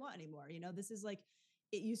not what I want anymore. This is like,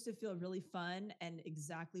 it used to feel really fun and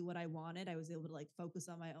exactly what I wanted. I was able to like focus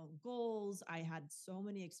on my own goals. I had so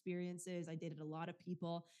many experiences. I dated a lot of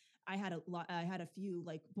people. I had a few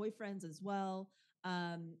like boyfriends as well.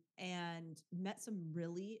 And met some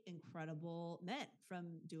really incredible men from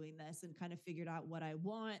doing this and kind of figured out what I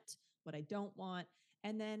want, what I don't want.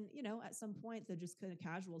 And then, at some point, the just kind of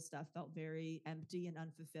casual stuff felt very empty and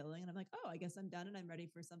unfulfilling. And I'm like, oh, I guess I'm done and I'm ready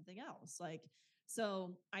for something else. Like,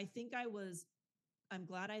 so I think I'm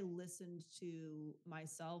glad I listened to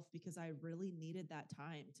myself because I really needed that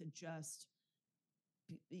time to just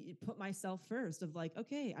put myself first of like,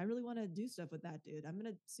 okay, I really want to do stuff with that dude. I'm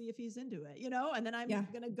going to see if he's into it, you know, and then I'm Yeah.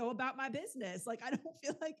 going to go about my business. Like, I don't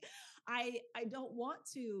feel like I don't want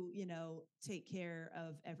to, you know, take care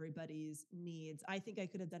of everybody's needs. I think I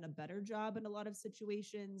could have done a better job in a lot of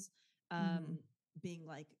situations, Mhm. being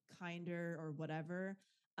like kinder or whatever.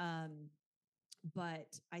 Um,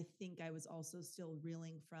 but I think I was also still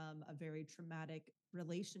reeling from a very traumatic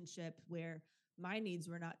relationship where my needs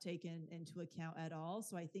were not taken into account at all.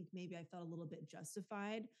 So I think maybe I felt a little bit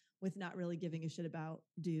justified with not really giving a shit about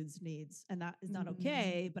dudes' needs. And that is not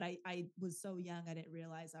okay. But I was so young, I didn't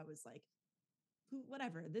realize I was like, who,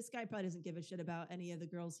 whatever. This guy probably doesn't give a shit about any of the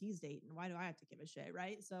girls he's dating. Why do I have to give a shit?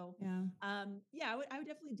 Right. So, Yeah. yeah, I would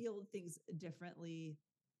definitely deal with things differently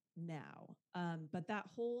now. But that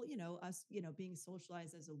whole, you know, us, you know, being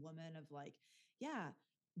socialized as a woman of like, yeah,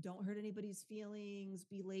 don't hurt anybody's feelings,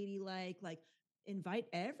 be ladylike, like invite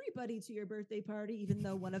everybody to your birthday party, even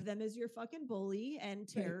though one of them is your fucking bully and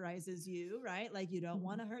terrorizes you, right? Like you don't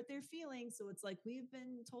want to hurt their feelings. So it's like we've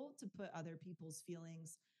been told to put other people's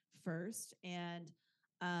feelings first. And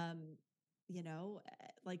you know,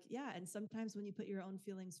 like, yeah, and sometimes when you put your own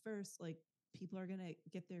feelings first, like people are gonna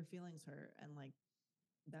get their feelings hurt and like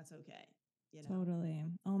that's okay, you know? Totally.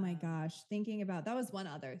 Oh my Um, gosh. Thinking about that was one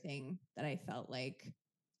other thing that I felt like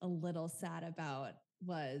a little sad about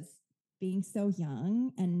was being so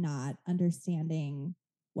young and not understanding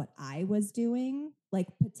what I was doing, like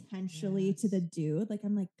potentially to the Yes. dude. Like,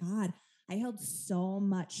 I'm like, God, I held so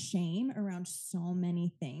much shame around so many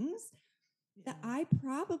things that Yeah. I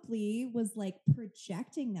probably was like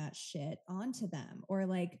projecting that shit onto them, or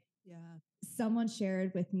like Yeah. someone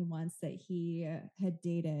shared with me once that he had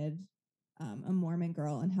dated a Mormon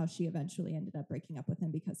girl and how she eventually ended up breaking up with him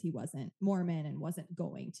because he wasn't Mormon and wasn't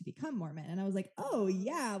going to become Mormon. And I was like, oh,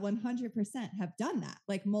 yeah, 100% have done that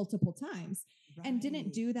like multiple times and didn't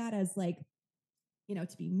Right. do that as like, you know,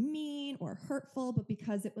 to be mean or hurtful, but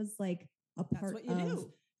because it was like a That's part what you of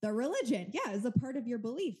do. the religion. Yeah, it's a part of your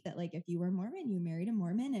belief that like if you were Mormon, you married a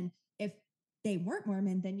Mormon, and if they weren't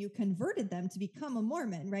Mormon, then you converted them to become a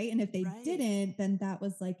Mormon, right? And if they Right. didn't, then that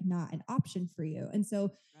was like not an option for you. And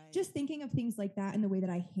so Right. just thinking of things like that and the way that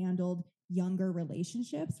I handled younger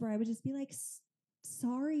relationships where I would just be like,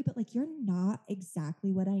 sorry, but like you're not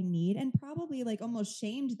exactly what I need. And probably like almost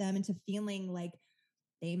shamed them into feeling like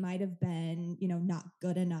they might have been, you know, not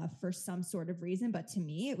good enough for some sort of reason. But to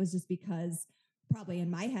me, it was just because probably in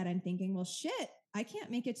my head, I'm thinking, well, shit, I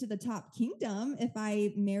can't make it to the top kingdom if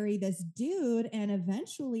I marry this dude. And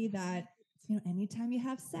eventually that, you know, anytime you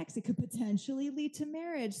have sex, it could potentially lead to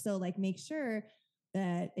marriage. So like make sure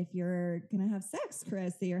that if you're going to have sex,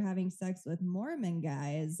 Chris, that you're having sex with Mormon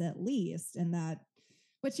guys at least. And that,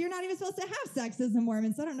 which you're not even supposed to have sex as a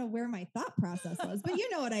Mormon. So I don't know where my thought process was, but you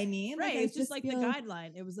know what I mean? Right. Like, I It's just just like the feel,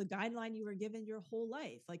 guideline. It was a guideline you were given your whole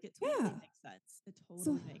life. Like it totally yeah. makes sense. It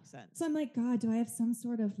So, totally makes sense. so I'm like, God, do I have some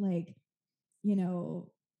sort of like, you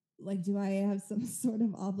know, like, do I have some sort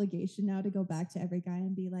of obligation now to go back to every guy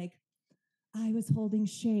and be like, I was holding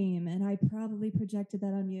shame and I probably projected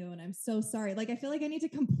that on you. And I'm so sorry. Like, I feel like I need to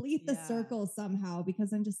complete the Yeah. circle somehow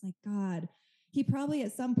because I'm just like, God, he probably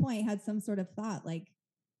at some point had some sort of thought like,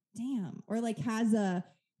 damn, or like has a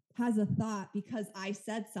thought because I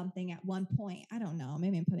said something at one point. I don't know.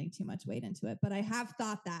 Maybe I'm putting too much weight into it, but I have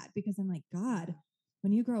thought that because I'm like, God,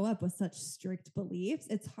 when you grow up with such strict beliefs,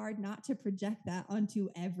 it's hard not to project that onto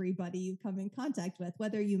everybody you come in contact with,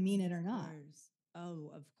 whether you mean it or not.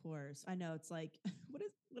 Oh, of course. I know. It's like, what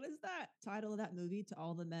is that title of that movie? To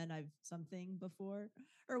all the men I've something before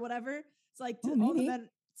or whatever. It's like to Oh, all the maybe. men,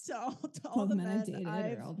 to All all the the men I've men dated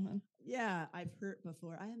or I've all the men. yeah, I've hurt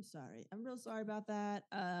before. I am sorry. I'm real sorry about that.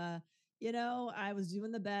 You know, I was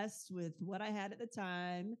doing the best with what I had at the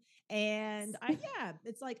time. And yeah,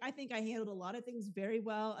 it's like, I think I handled a lot of things very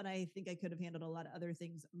well. And I think I could have handled a lot of other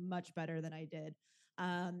things much better than I did.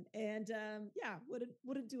 Yeah,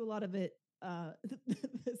 wouldn't do a lot of it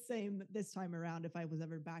the same this time around if I was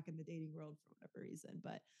ever back in the dating world for whatever reason.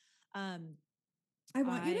 But um, I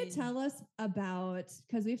want you to tell us about,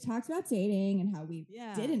 because we've talked about dating and how we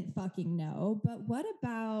didn't fucking know, but what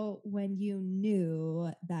about when you knew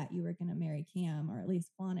that you were going to marry Cam, or at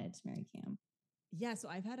least wanted to marry Cam? Yeah, so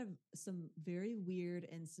I've had some very weird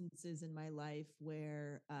instances in my life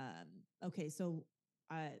where, okay, so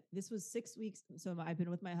this was 6 weeks. So I've been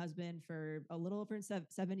with my husband for a little over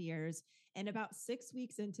 7 years. And about 6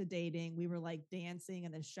 weeks into dating, we were like dancing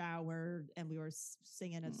in the shower and we were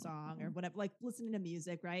singing a song or whatever, like listening to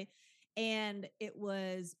music, right? And it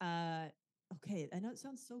was, okay, I know it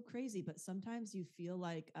sounds so crazy, but sometimes you feel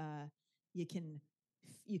like you can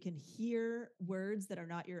hear words that are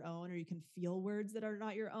not your own, or you can feel words that are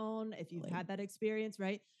not your own if you've Totally. had that experience,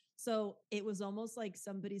 right? So it was almost like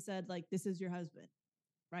somebody said, like, this is your husband,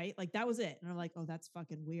 right? Like that was it. And I'm like, oh, that's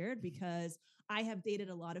fucking weird, because I have dated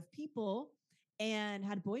a lot of people and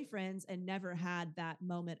had boyfriends and never had that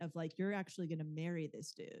moment of like, you're actually going to marry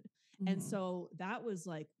this dude. And Mhm. so that was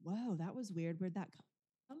like, whoa, that was weird. Where'd that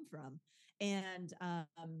come from? And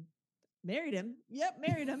married him. Yep,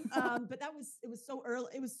 married him. But it was so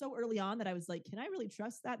early. It was so early on that I was like, can I really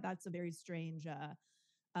trust that? That's a very strange.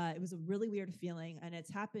 It was a really weird feeling, and it's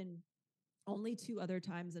happened only two other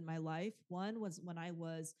times in my life. One was when I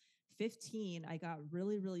was 15. I got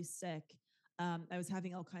really, really sick. I was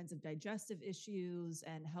having all kinds of digestive issues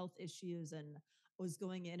and health issues, and was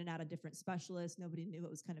going in and out of different specialists. Nobody knew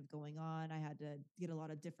what was kind of going on. I had to get a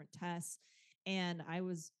lot of different tests. And I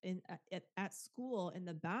was at school in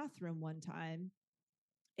the bathroom one time,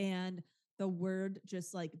 and the word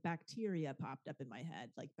just like bacteria popped up in my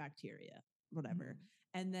head, like bacteria, whatever.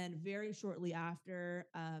 And then very shortly after,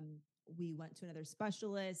 we went to another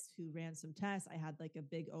specialist who ran some tests. I had like a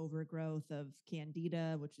big overgrowth of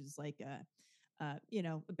candida, which is like a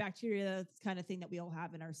bacteria kind of thing that we all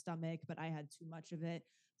have in our stomach, but I had too much of it.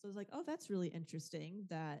 So I was like, oh, that's really interesting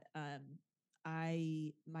that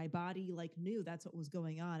my body like knew that's what was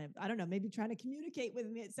going on. And I don't know, maybe trying to communicate with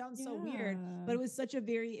me. It sounds so weird, but it was such a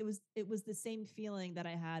very, it was the same feeling that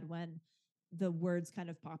I had when the words kind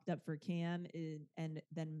of popped up for Cam, and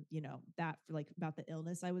then, that for like about the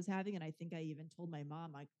illness I was having. And I think I even told my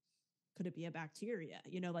mom, like, could it be a bacteria?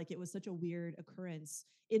 Like it was such a weird occurrence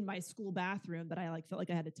in my school bathroom that I like felt like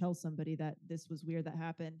I had to tell somebody that this was weird that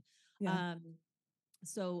happened. Yeah.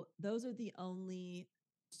 So those are the only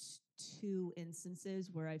two instances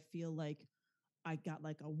where I feel like I got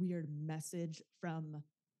like a weird message from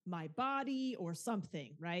my body or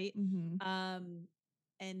something, right? Mhm.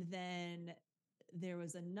 And then there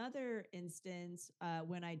was another instance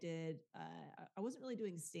when I wasn't really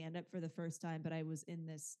doing stand up for the first time, but I was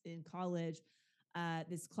in college,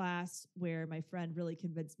 this class where my friend really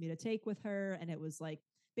convinced me to take with her. And it was like,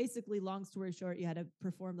 basically, long story short, you had to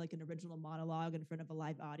perform like an original monologue in front of a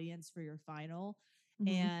live audience for your final. Mhm.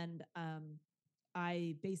 And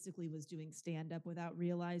I basically was doing stand up without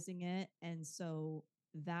realizing it. And so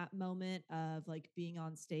that moment of like being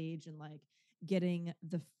on stage and like getting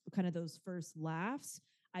the kind of those first laughs,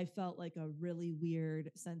 I felt like a really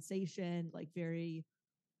weird sensation, like very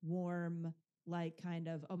warm, like kind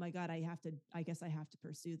of, oh my God, I guess I have to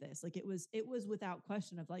pursue this. Like it was without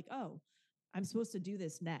question of like, oh, I'm supposed to do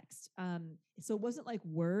this next. So it wasn't like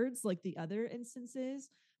words like the other instances,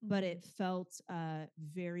 but it felt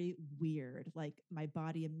very weird. Like my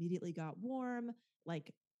body immediately got warm,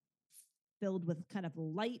 like filled with kind of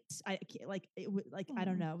light. I can't, like it like I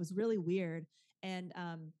don't know. It was really weird. And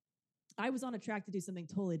I was on a track to do something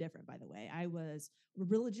totally different, by the way. I was a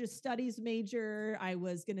religious studies major. I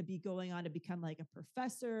was going to be going on to become like a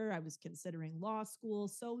professor. I was considering law school,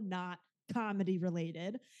 so not comedy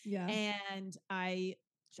related. Yeah. And I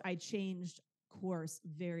changed course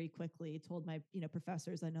very quickly. Told my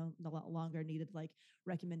professors I no longer needed like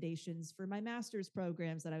recommendations for my master's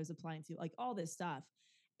programs that I was applying to, like all this stuff.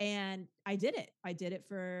 And I did it. I did it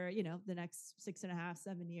for the next 6.5,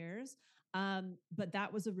 7 years. But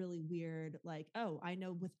that was a really weird, like, oh, I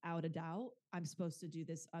know without a doubt I'm supposed to do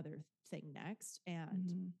this other thing next,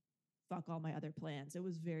 and fuck all my other plans. It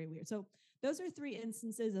was very weird. So those are three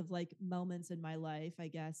instances of like moments in my life, I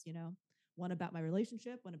guess, one about my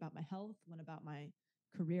relationship, one about my health, one about my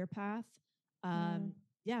career path.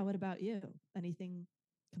 Yeah. What about you? Anything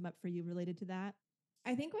come up for you related to that?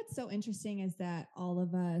 I think what's so interesting is that all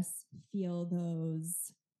of us feel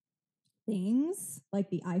those things like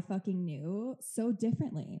the I fucking knew so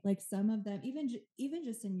differently. Like some of them, even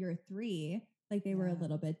just in year 3, like they were a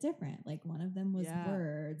little bit different. Like one of them was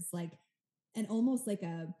words, like, and almost like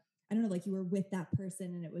I don't know, like you were with that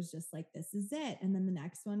person and it was just like, this is it. And then the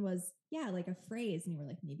next one was, like a phrase. And you were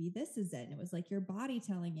like, maybe this is it. And it was like your body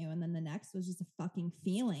telling you. And then the next was just a fucking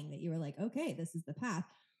feeling that you were like, okay, this is the path.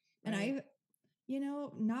 Right.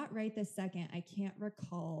 And not right this second, I can't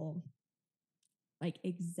recall like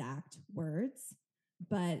exact words,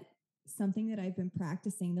 but something that I've been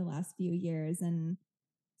practicing the last few years. And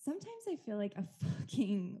sometimes I feel like a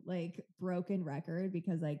fucking like broken record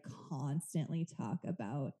because I constantly talk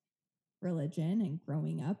about religion and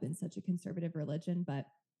growing up in such a conservative religion, but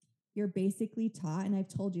you're basically taught, and I've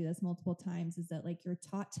told you this multiple times, is that like you're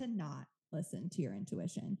taught to not listen to your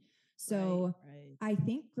intuition. So I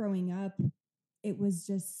think growing up, it was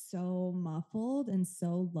just so muffled and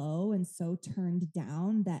so low and so turned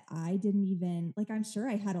down that I didn't even, like, I'm sure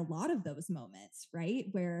I had a lot of those moments, right?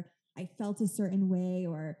 Where I felt a certain way,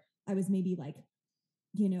 or I was maybe like,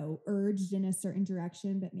 urged in a certain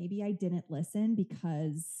direction, but maybe I didn't listen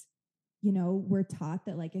because, we're taught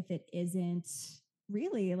that like if it isn't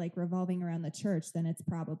really like revolving around the church, then it's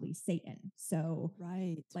probably Satan. So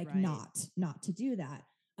Right. like Right. not to do that.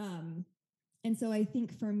 And so I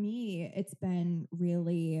think for me, it's been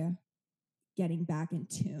really getting back in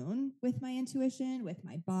tune with my intuition, with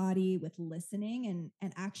my body, with listening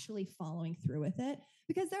and actually following through with it.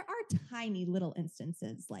 Because there are tiny little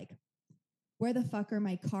instances like, where the fuck are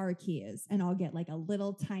my car keys? And I'll get like a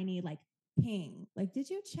little tiny like ping. Like, did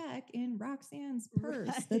you check in Roxanne's purse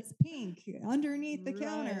Right. that's pink underneath the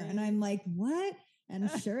counter? And I'm like, what? And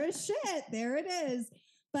sure as shit, there it is.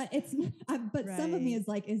 But some of me is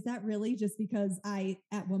like, is that really just because I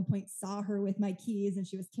at one point saw her with my keys and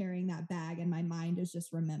she was carrying that bag and my mind is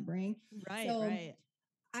just remembering? Right. So Right.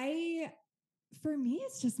 for me,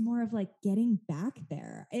 it's just more of like getting back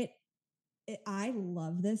there. I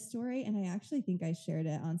love this story, and I actually think I shared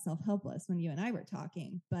it on Self Helpless when you and I were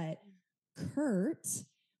talking. But Kurt,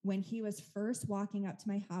 when he was first walking up to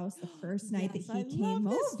my house the first night that he came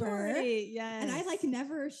over, yes, and I like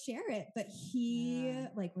never share it, but he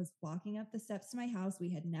like was walking up the steps to my house. We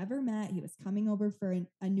had never met. He was coming over for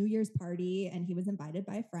a New Year's party, and he was invited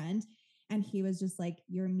by a friend. And he was just like,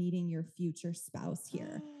 "You're meeting your future spouse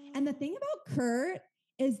here." And the thing about Kurt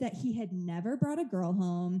is that he had never brought a girl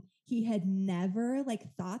home. He had never like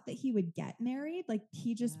thought that he would get married. Like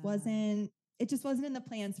he just wasn't, it just wasn't in the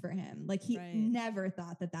plans for him. Like he never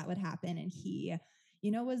thought that that would happen. And he,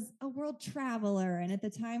 was a world traveler. And at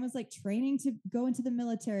the time was like training to go into the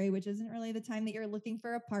military, which isn't really the time that you're looking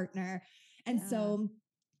for a partner. And so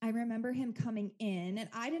I remember him coming in, and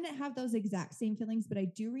I didn't have those exact same feelings, but I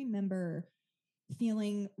do remember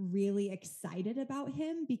feeling really excited about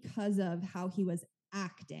him because of how he was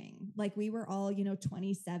acting. Like we were all,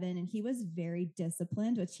 27, and he was very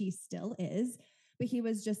disciplined, which he still is, but he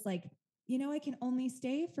was just like, I can only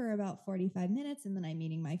stay for about 45 minutes and then I'm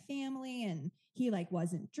meeting my family. And he like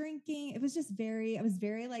wasn't drinking. It was just I was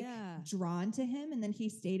very like drawn to him. And then he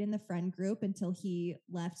stayed in the friend group until he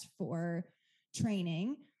left for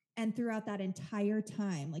training. And throughout that entire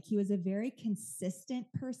time, like he was a very consistent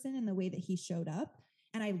person in the way that he showed up.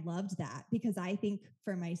 And I loved that because I think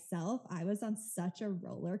for myself, I was on such a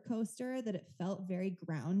roller coaster that it felt very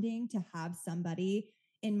grounding to have somebody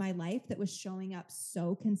in my life that was showing up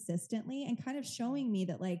so consistently and kind of showing me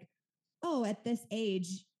that like, oh, at this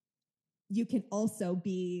age, you can also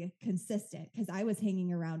be consistent, because I was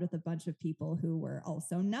hanging around with a bunch of people who were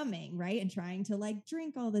also numbing, right? And trying to like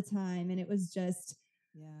drink all the time. And it was just,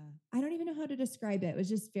 I don't even know how to describe it. It was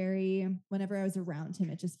just whenever I was around him,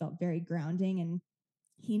 it just felt very grounding. And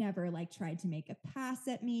he never like tried to make a pass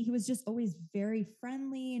at me. He was just always very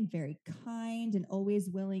friendly and very kind and always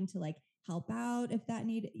willing to like help out if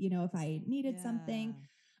if I needed something.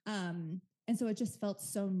 And so it just felt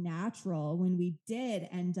so natural when we did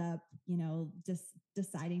end up, just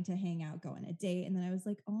deciding to hang out, go on a date. And then I was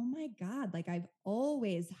like, oh my God, like I've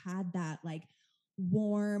always had that like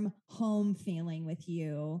warm home feeling with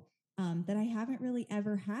you that I haven't really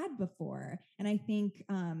ever had before. And I think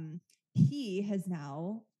he has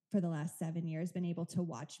now, for the last 7 years, been able to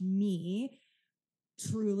watch me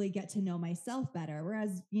truly get to know myself better.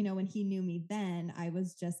 Whereas, when he knew me then, I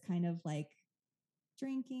was just kind of like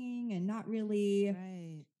drinking and not really,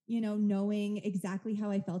 knowing exactly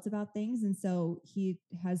how I felt about things. And so he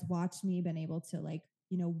has watched me been able to like,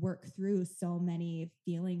 work through so many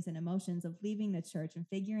feelings and emotions of leaving the church and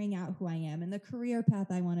figuring out who I am and the career path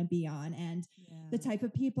I want to be on and the type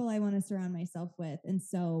of people I want to surround myself with. And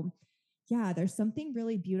so, there's something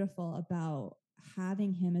really beautiful about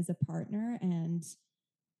having him as a partner, and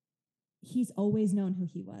he's always known who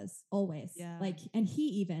he was, always. Like, and he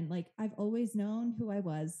even like, I've always known who I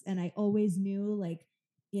was, and I always knew like,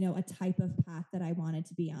 a type of path that I wanted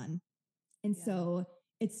to be on. And so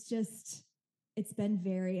it's been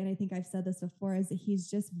very, and I think I've said this before, is that he's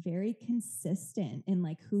just very consistent in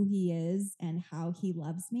like who he is and how he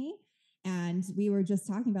loves me. And we were just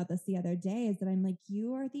talking about this the other day, is that I'm like,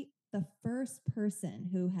 you are the first person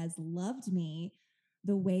who has loved me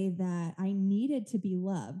the way that I needed to be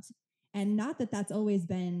loved. And not that that's always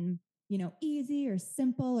been, easy or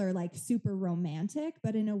simple or like super romantic,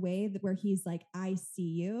 but in a way that where he's like, I see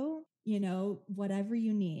you, whatever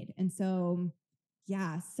you need. And so,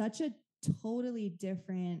 such a totally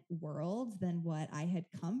different world than what I had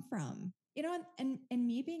come from. And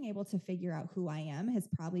me being able to figure out who I am has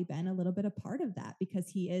probably been a little bit a part of that, because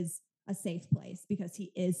he is a safe place because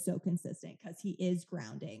he is so consistent, because he is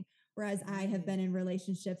grounding. Whereas I have been in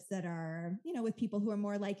relationships that are, with people who are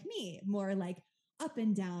more like me, more like up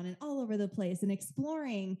and down and all over the place and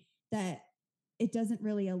exploring, that it doesn't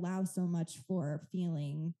really allow so much for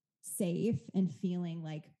feeling safe and feeling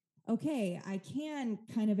like, okay, I can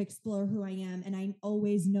kind of explore who I am. And I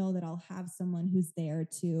always know that I'll have someone who's there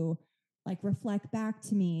to like reflect back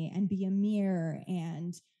to me and be a mirror.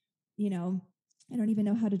 And, I don't even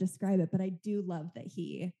know how to describe it, but I do love that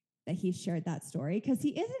he shared that story because he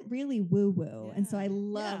isn't really woo woo. And so I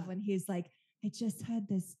love when he's like, I just had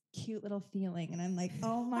this cute little feeling. And I'm like,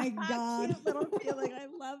 oh my God. Cute little feeling. I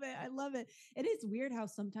love it. I love it. It is weird how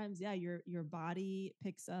sometimes, your body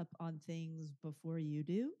picks up on things before you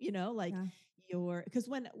do, like because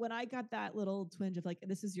when I got that little twinge of like,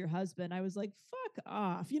 this is your husband, I was like, fuck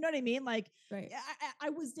off. You know what I mean? Like, right. I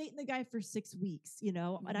was dating the guy for 6 weeks,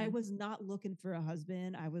 and I was not looking for a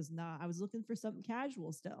husband. I was looking for something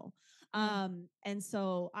casual still. And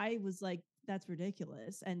so I was like, that's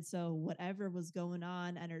ridiculous. And so whatever was going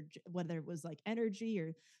on, whether it was like energy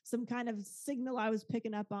or some kind of signal I was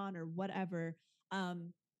picking up on or whatever,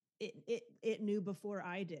 it knew before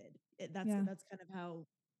I did. That's kind of how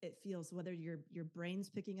it feels. Whether your brain's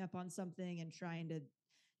picking up on something and trying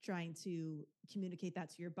to communicate that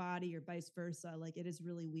to your body or vice versa. Like it is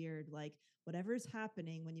really weird. Like whatever's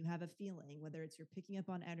happening when you have a feeling, whether it's you're picking up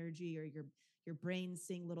on energy or your brain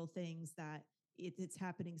seeing little things that it's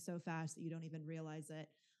happening so fast that you don't even realize it.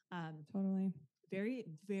 Totally. Very,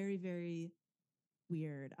 very, very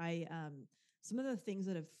weird. Some of the things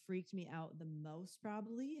that have freaked me out the most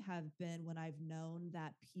probably have been when I've known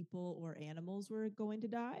that people or animals were going to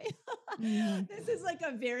die. This is like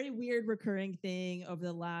a very weird recurring thing over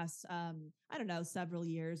the last, I don't know, several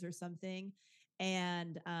years or something.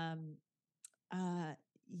 And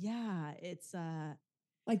yeah, it's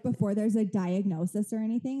like before there's a diagnosis or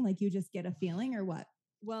anything, like you just get a feeling or what?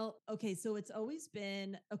 Well, okay, so it's always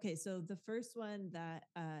been okay. So the first one that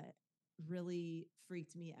really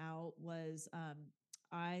freaked me out was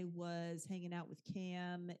I was hanging out with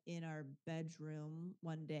Cam in our bedroom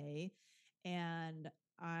one day, and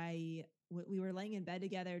we were laying in bed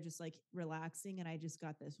together, just like relaxing, and I just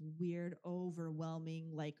got this weird,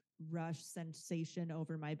 overwhelming like rush sensation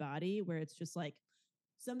over my body, where it's just like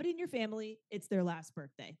somebody in your family, it's their last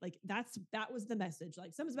birthday. Like that was the message.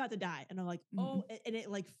 Like someone's about to die. And I'm like, oh, and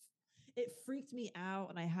it like it freaked me out.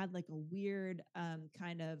 And I had like a weird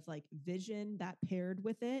kind of like vision that paired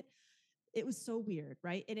with it. It was so weird,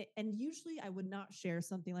 right? And usually I would not share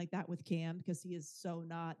something like that with Cam because he is so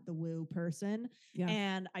not the woo person. Yeah.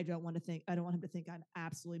 And I don't want him to think I'm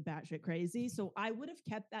absolutely batshit crazy. So I would have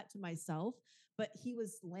kept that to myself, but he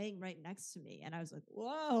was laying right next to me and I was like,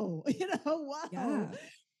 whoa, whoa. Yeah.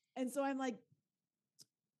 And so I'm like,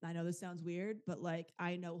 I know this sounds weird, but like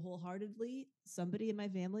I know wholeheartedly somebody in my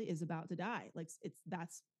family is about to die. Like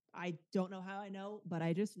I don't know how I know, but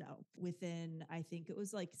I just know. Within, I think it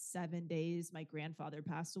was like 7 days, my grandfather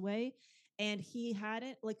passed away. And he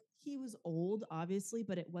was old, obviously,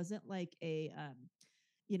 but it wasn't like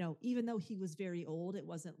even though he was very old, it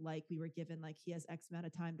wasn't like we were given like he has X amount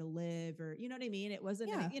of time to live or you know what I mean? It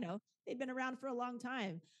wasn't, they'd been around for a long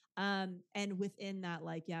time. And within that,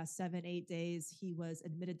 7, 8 days, he was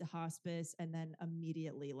admitted to hospice and then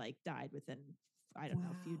immediately like died within, I don't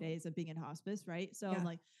know, a few days of being in hospice. Right. So I'm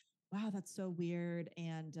like, wow, that's so weird.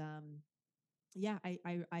 And,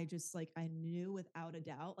 I just like, I knew without a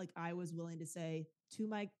doubt, like I was willing to say to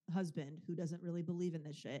my husband, who doesn't really believe in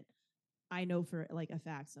this shit, I know for like a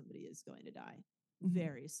fact somebody is going to die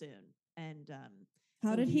very soon. And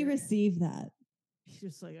how did he receive that? He's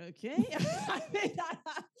just like, okay. I mean,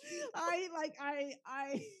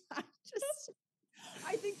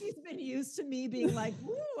 I think he's been used to me being like,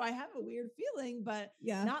 "Woo, I have a weird feeling," but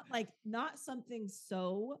not something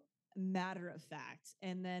so matter of fact.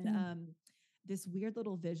 And then this weird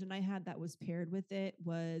little vision I had that was paired with it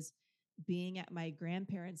was being at my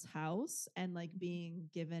grandparents' house and like being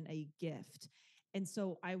given a gift. And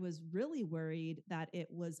so I was really worried that it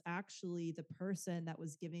was actually the person that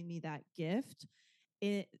was giving me that gift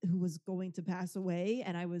who was going to pass away.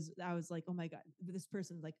 And I was like, oh my God, this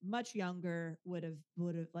person's like much younger, would have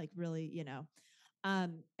like really,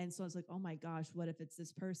 and so I was like, oh my gosh, what if it's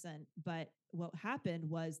this person? But what happened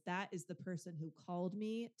was that is the person who called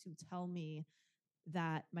me to tell me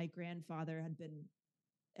that my grandfather had been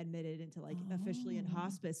admitted into like officially in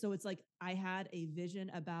hospice. So it's like I had a vision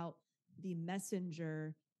about the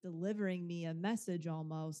messenger delivering me a message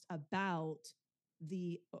almost about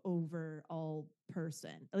the overall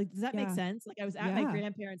person. Like, does that make Yeah. sense? Like, I was at my Yeah.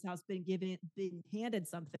 grandparents' house, being handed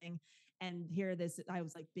something, and here this, I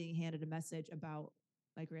was like being handed a message about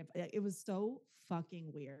my grandpa. It was so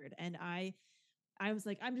fucking weird, and I was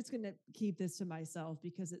like, I'm just gonna keep this to myself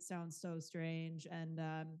because it sounds so strange, and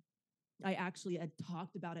I actually had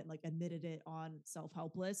talked about it, like admitted it on Self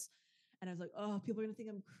Helpless. And I was like, oh, people are gonna think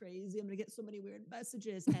I'm crazy. I'm gonna get so many weird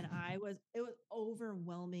messages. And it was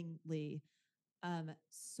overwhelmingly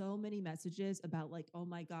so many messages about like, oh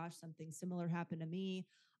my gosh, something similar happened to me.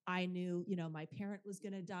 I knew, my parent was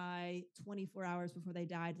gonna die 24 hours before they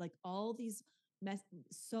died. Like all these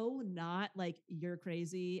so not like you're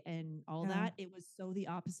crazy and all Yeah. that. It was so the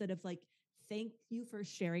opposite of like, thank you for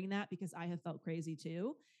sharing that because I have felt crazy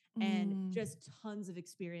too. And Mm. just tons of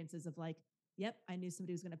experiences of like, yep, I knew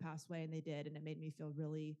somebody was gonna pass away and they did, and it made me feel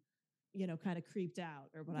really, kind of creeped out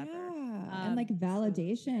or whatever. Yeah. And like So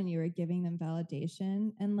validation, you were giving them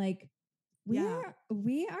validation. And like yeah,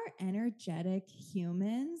 we are energetic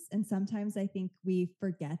humans. And sometimes I think we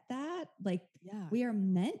forget that. Like yeah, we are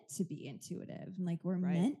meant to be intuitive and like we're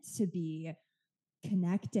right, meant to be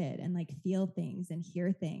connected and like feel things and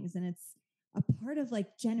hear things. And it's a part of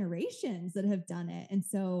like generations that have done it. And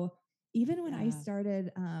so even when I yeah,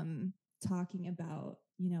 started talking about,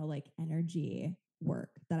 like energy work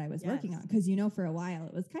that I was working on, yes, because, for a while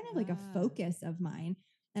it was kind of like a yeah, focus of mine.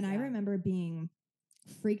 And I yeah, remember being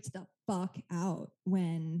freaked the fuck out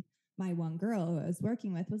when my one girl who I was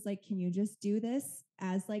working with was like, can you just do this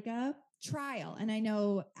as like a trial? And I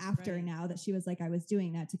know after right. now that she was like, I was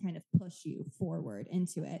doing that to kind of push you forward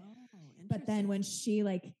into it. Oh, But then when interesting. she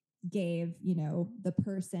like gave, the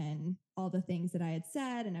person all the things that I had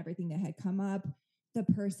said and everything that had come up, the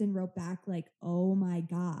person wrote back like, oh my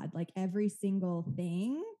God, like every single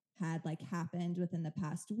thing had like happened within the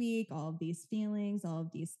past week, all of these feelings, all of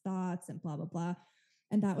these thoughts and blah, blah, blah.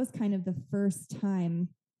 And that was kind of the first time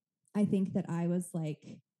I think that I was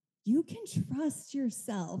like, you can trust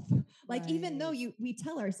yourself. Like, even though Right, we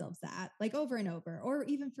tell ourselves that like over and over, or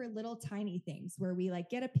even for little tiny things where we like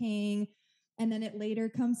get a ping and then it later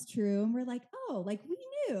comes true and we're like, oh, like we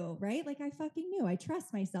knew, right? Like I fucking knew. I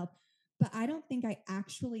trust myself. But I don't think I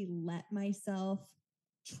actually let myself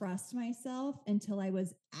trust myself until I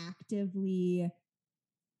was actively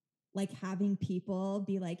like having people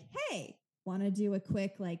be like, hey, want to do a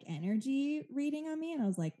quick like energy reading on me? And I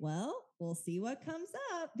was like, well, we'll see what comes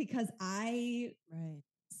up because I right,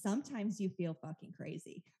 sometimes you feel fucking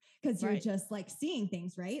crazy because you're right, just like seeing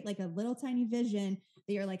things, right? Like a little tiny vision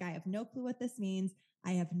that you're like, I have no clue what this means.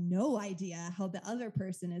 I have no idea how the other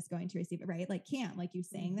person is going to receive it, right? Like, can't, like you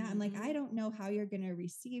saying that. I'm like, I mm-hmm. don't know how you're going to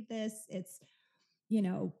receive this. You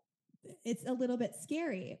know, it's a little bit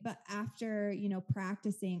scary, but after,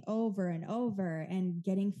 practicing over and over and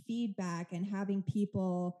getting feedback and having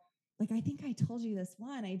people, like, I think I told you this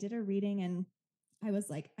one, I did a reading and I was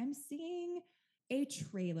like, I'm seeing a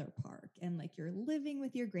trailer park and like you're living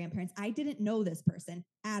with your grandparents. I didn't know this person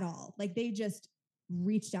at all. Like they just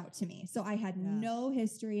reached out to me. So I had Yeah, no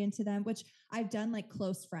history into them, which I've done like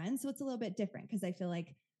close friends. So it's a little bit different because I feel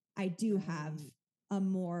like I do have right, a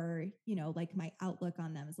more, like my outlook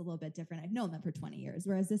on them is a little bit different. I've known them for 20 years,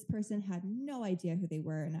 whereas this person had no idea who they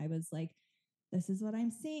were. And I was like, this is what I'm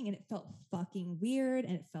seeing. And it felt fucking weird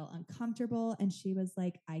and it felt uncomfortable. And she was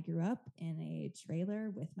like, I grew up in a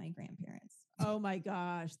trailer with my grandparents. oh my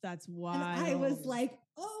gosh, that's And I was wild. like,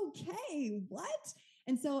 okay, what?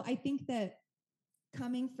 And so I think that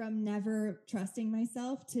coming from never trusting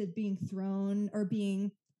myself to being thrown or being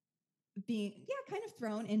kind of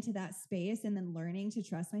thrown into that space and then learning to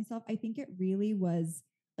trust myself, I think it really was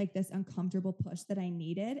like this uncomfortable push that I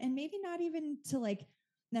needed, and maybe not even to like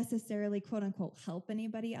necessarily quote unquote help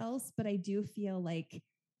anybody else, but I do feel like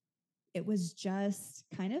it was just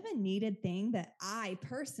kind of a needed thing that I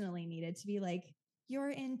personally needed to be like,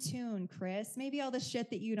 you're in tune, Chris. Maybe all the shit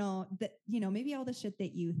that you don't, that, maybe all the shit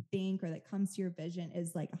that you think or that comes to your vision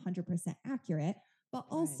is like 100% accurate, but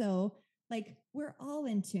Right, also like we're all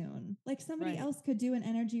in tune. Like somebody right, else could do an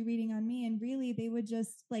energy reading on me and really they would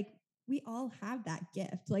just like, we all have that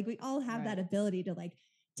gift. Like we all have that right, ability to like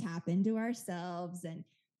tap into ourselves. And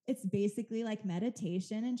it's basically like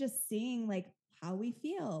meditation and just seeing like how we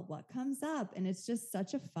feel, what comes up. And it's just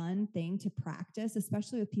such a fun thing to practice,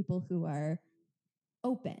 especially with people who are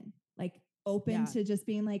open, like open yeah. to just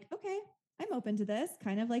being like, okay, I'm open to this,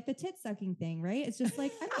 kind of like the tit sucking thing, right? It's just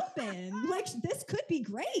like, I'm open. Like, this could be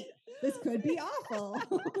great. This could be awful.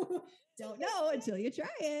 Don't know until you try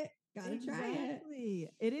it. Gotta try it. Exactly.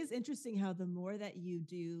 It is interesting how the more that you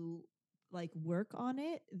do like work on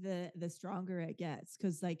it, the stronger it gets.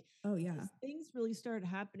 Cause like Oh yeah. things really started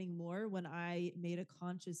happening more when I made a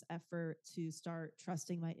conscious effort to start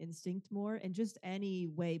trusting my instinct more in just any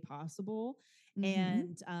way possible.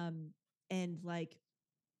 Mhm. And like,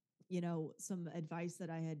 some advice that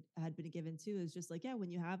I had been given too is just like, yeah, when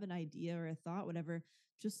you have an idea or a thought, whatever,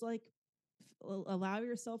 just like allow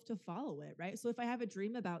yourself to follow it, right? So if I have a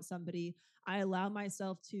dream about somebody, I allow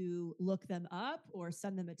myself to look them up or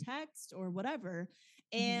send them a text or whatever.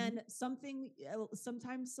 Mhm. And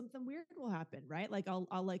sometimes something weird will happen, right? Like I'll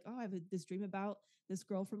like, oh, I have this dream about this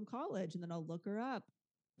girl from college, and then I'll look her up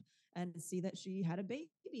and see that she had a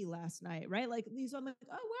baby last night, right? Like these, I'm like,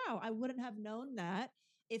 oh wow, I wouldn't have known that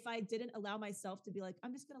if I didn't allow myself to be like,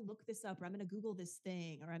 I'm just gonna look this up, or I'm gonna Google this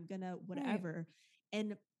thing, or I'm gonna Right. whatever.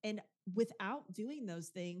 And without doing those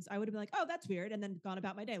things, I would have been like, oh, that's weird, and then gone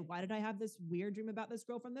about my day. Why did I have this weird dream about this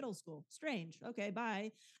girl from middle school? Strange. Okay,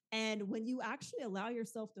 bye. And when you actually allow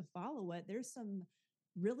yourself to follow it, there's some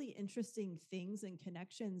really interesting things and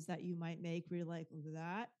connections that you might make where you're like,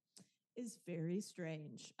 that is very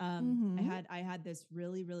strange. I Mhm. had this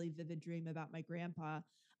really really vivid dream about my grandpa,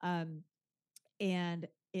 um, and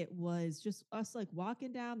it was just us like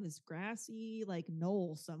walking down this grassy like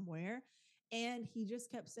knoll somewhere, and he just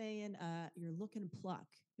kept saying, "You're looking pluck,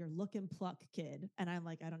 you're looking pluck, kid." And I'm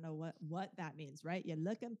like, I don't know what that means, right? You're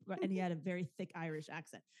looking, and he had a very thick Irish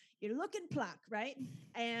accent. You're looking pluck, right?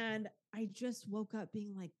 And I just woke up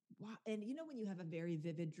being like, wow. And when you have a very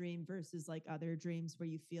vivid dream versus like other dreams where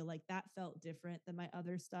you feel like that felt different than my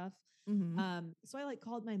other stuff. Mhm. So I like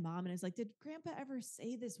called my mom and I was like, did grandpa ever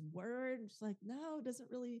say this word? And she's like, no, it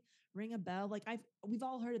doesn't really ring a bell. Like we've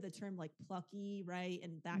all heard of the term like plucky, right?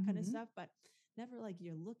 And that kind of Mhm. stuff, but never like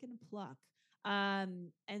you're looking pluck.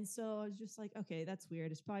 And so I was just like, okay, that's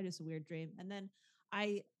weird. It's probably just a weird dream. And then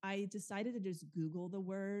I decided to just Google the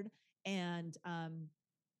word, and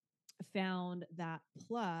found that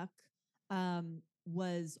pluck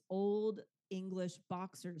was old English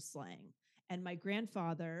boxer slang. And my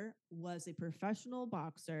grandfather was a professional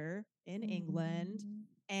boxer in England. Mhm.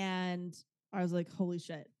 And I was like, holy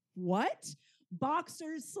shit, what?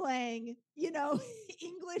 Boxer slang,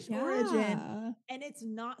 English origin. Yeah. And it's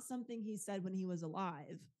not something he said when he was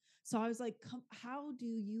alive. So I was like, how do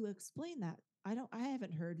you explain that? I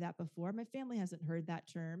haven't heard that before. My family hasn't heard that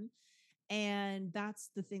term. And that's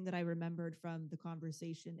the thing that I remembered from the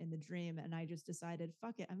conversation in the dream. And I just decided,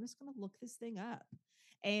 fuck it, I'm just gonna look this thing up.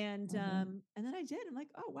 And Love it. and then I did. I'm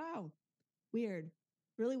like, oh wow, weird.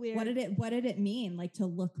 Really What weird. did it mean like to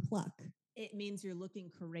look pluck? It means you're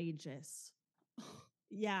looking courageous.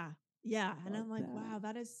 Yeah. Yeah. And Love I'm like, that. wow,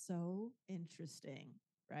 that is so interesting.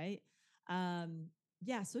 Right. Um,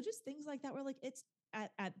 yeah. So just things like that where like it's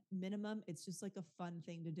at minimum, it's just like a fun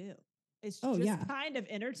thing to do. It's Oh just yeah. kind of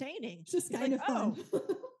entertaining. It's just It's kind like, of fun.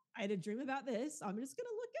 oh, I had a dream about this. I'm just gonna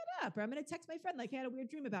look it up, or I'm gonna text my friend like, I had a weird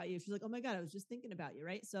dream about you. She's like, oh my god, I was just thinking about you,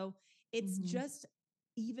 right? So it's Mhm. just,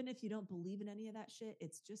 even if you don't believe in any of that shit,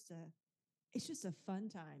 it's just a fun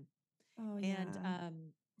time. Oh And yeah.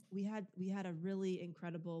 we had a really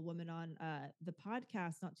incredible woman on the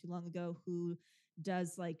podcast not too long ago who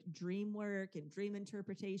does like dream work and dream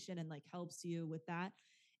interpretation and like helps you with that.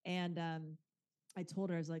 And I told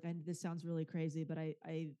her, I was like, this sounds really crazy, but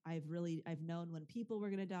I've known when people were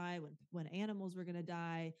gonna die, when animals were gonna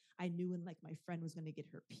die. I knew when like my friend was gonna get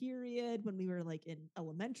her period when we were like in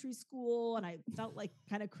elementary school, and I felt like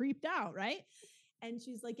kind of creeped out, right? And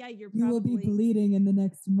she's like, yeah, you're You will be probably bleeding in the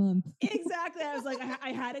next month. exactly. I was like, I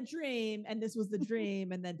had a dream, and this was the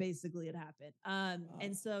dream, and then basically it happened.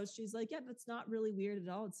 And so she's like, yeah, that's not really weird at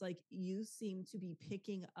all. It's like you seem to be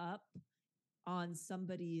picking up on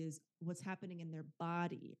somebody's what's happening in their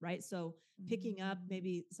body, right? So picking up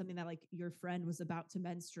maybe something that like your friend was about to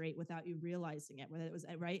menstruate without you realizing it, whether it was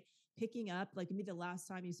right, picking up like maybe the last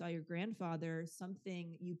time you saw your grandfather,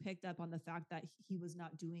 something you picked up on the fact that he was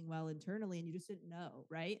not doing well internally and you just didn't know,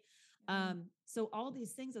 right? So all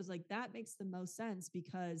these things, I was like, that makes the most sense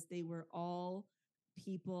because they were all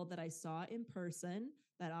people that I saw in person,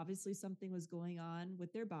 that obviously something was going on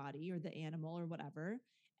with their body or the animal or whatever.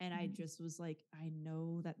 And I just was like, I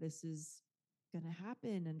know that this is going to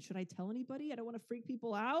happen. And should I tell anybody? I don't want to freak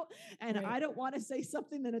people out. And Right. I don't want to say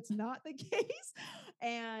something that it's not the case.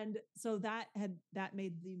 And so that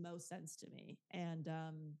made the most sense to me. And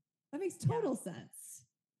That makes yeah, total sense.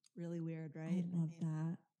 really weird, I right? love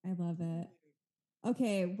that. I love it.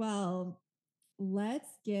 Okay, well, let's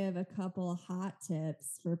give a couple hot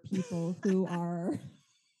tips for people who are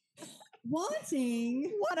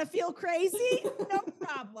wanting Want to feel crazy? No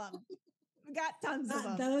problem. We got tons of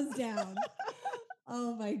got them. those down.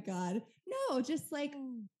 Oh my god. No, just like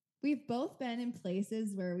we've both been in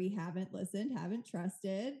places where we haven't listened, haven't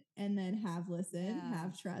trusted, and then have listened, Yeah.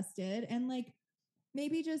 have trusted, and like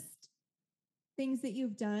maybe just things that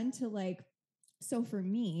you've done to like. So for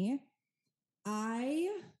me, I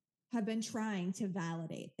have been trying to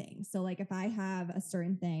validate things. So like if I have a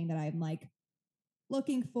certain thing that I'm like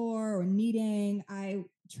looking for or needing, I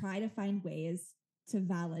try to find ways to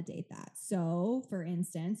validate that. So, for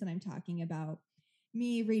instance, and I'm talking about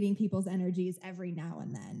me reading people's energies every now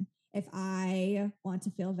and then. If I want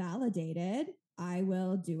to feel validated, I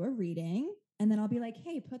will do a reading and then I'll be like,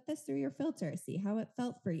 hey, put this through your filter, see how it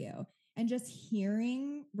felt for you. And just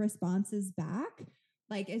hearing responses back,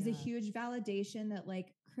 like, is a huge validation that,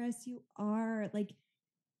 like, Chris, you are like,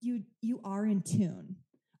 you are in tune,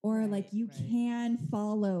 or like you can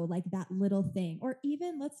follow like that little thing. Or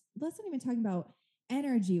even let's not even talk about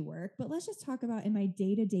energy work, but let's just talk about in my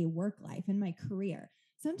day-to-day work life, in my career.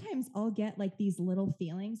 Sometimes I'll get like these little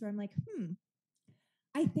feelings where I'm like,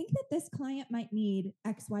 I think that this client might need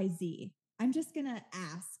XYZ. I'm just going to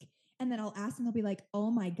ask. And then I'll ask and they'll be like, oh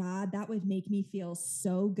my God, that would make me feel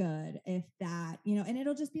so good if that, and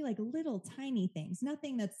it'll just be like little tiny things,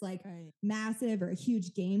 nothing that's like massive or a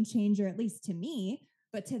huge game changer, at least to me.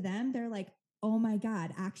 But to them, they're like, oh my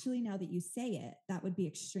God, actually, now that you say it, that would be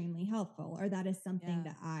extremely helpful. Or that is something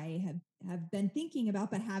that I have been thinking about,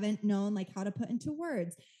 but haven't known like how to put into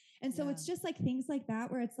words. And so it's just like things like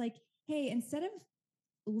that, where it's like, hey, instead of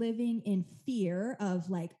living in fear of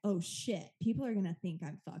like, oh shit, people are going to think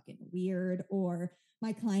I'm fucking weird, or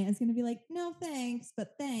my client is going to be like, no thanks,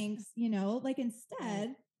 but thanks, like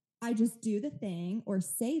instead, I just do the thing or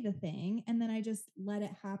say the thing, and then I just let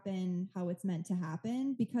it happen how it's meant to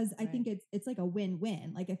happen, because I think it's like a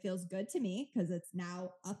win-win. Like it feels good to me because it's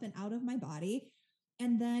now up and out of my body.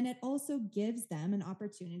 And then it also gives them an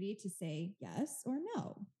opportunity to say yes or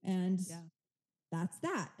no. And that's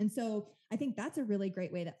that. And so I think that's a really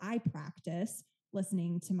great way that I practice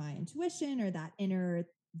listening to my intuition or that inner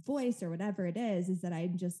voice or whatever it is that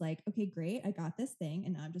I'm just like, okay, great, I got this thing,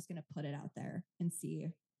 and now I'm just going to put it out there and see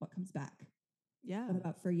what comes back. Yeah. What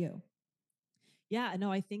about for you? Yeah,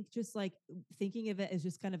 no, I think just like thinking of it as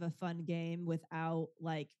just kind of a fun game without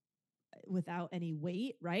any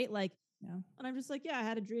weight, right? Like, and I'm just like, yeah, I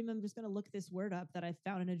had a dream. I'm just going to look this word up that I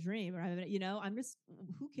found in a dream, or I'm just,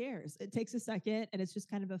 who cares? It takes a second and it's just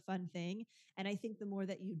kind of a fun thing. And I think the more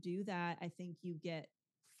that you do that, I think you get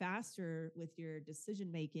faster with your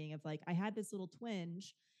decision making of like, I had this little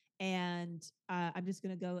twinge and I'm just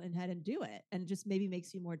going to go ahead and do it. And just maybe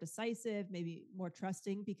makes you more decisive, maybe more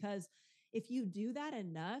trusting, because if you do that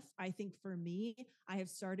enough, I think for me, I have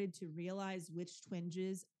started to realize which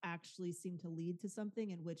twinges actually seem to lead to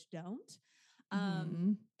something and which don't.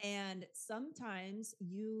 And sometimes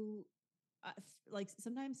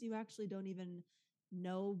sometimes you actually don't even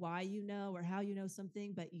know why you know or how you know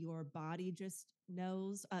something, but your body just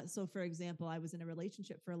knows. So, for example, I was in a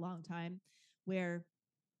relationship for a long time where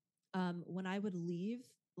when I would leave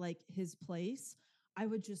like his place, I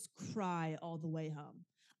would just cry all the way home.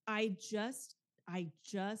 I just I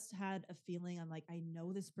just had a feeling. I'm like, I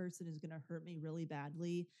know this person is going to hurt me really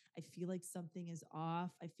badly. I feel like something is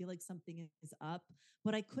off. I feel like something is up,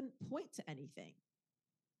 but I couldn't point to anything.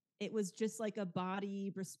 It was just like a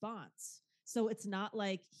body response. So it's not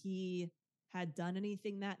like he had done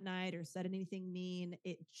anything that night or said anything mean.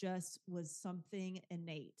 It just was something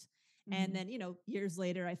innate. And then, years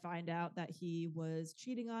later, I find out that he was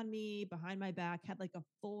cheating on me behind my back, had like a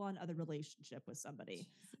full on other relationship with somebody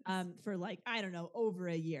for like, I don't know, over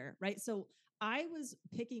a year. Right. So I was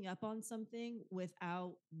picking up on something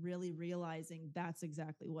without really realizing that's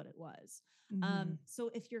exactly what it was. So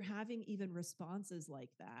if you're having even responses like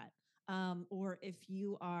that, or if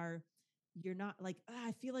you're not like,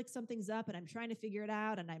 I feel like something's up and I'm trying to figure it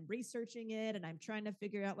out and I'm researching it and I'm trying to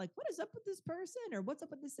figure out like, what is up with this person or what's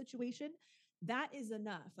up with this situation? That is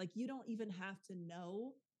enough. Like you don't even have to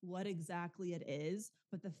know what exactly it is,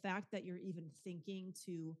 but the fact that you're even thinking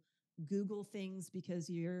to Google things because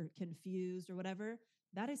you're confused or whatever,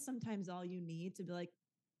 that is sometimes all you need to be like,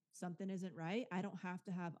 something isn't right. I don't have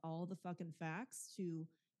to have all the fucking facts to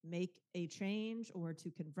make a change or to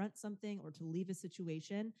confront something or to leave a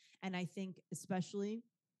situation. And I think especially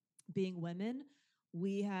being women,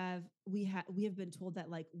 we have been told that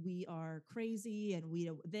like we are crazy and we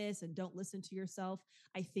do this and don't listen to yourself.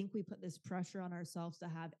 I think we put this pressure on ourselves to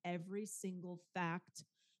have every single fact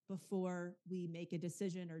before we make a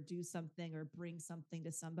decision or do something or bring something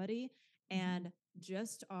to somebody. And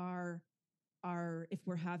just if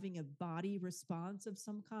we're having a body response of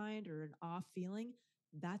some kind or an off feeling,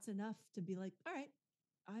 that's enough to be like, all right,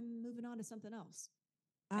 I'm moving on to something else.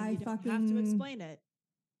 And you don't have to explain it.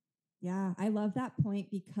 Yeah, I love that point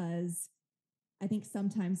because I think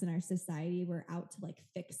sometimes in our society, we're out to like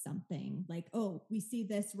fix something. Like, oh, we see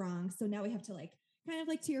this wrong. So now we have to like, kind of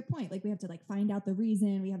like to your point, like we have to like find out the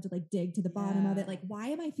reason. We have to like dig to the bottom of it. Like, why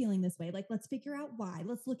am I feeling this way? Like, let's figure out why.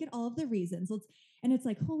 Let's look at all of the reasons. And it's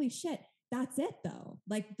like, holy shit, that's it though.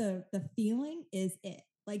 Like the feeling is it.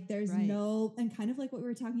 Like there's Right. no, and kind of like what we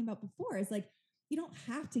were talking about before is like, you don't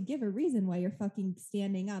have to give a reason why you're fucking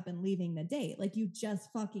standing up and leaving the date. Like you just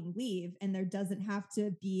fucking leave and there doesn't have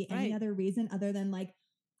to be any Right. other reason other than like,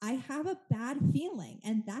 I have a bad feeling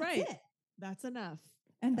and that's Right. it. That's enough.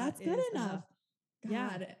 And That that's good is enough.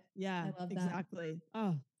 God, Yeah, I love that. exactly.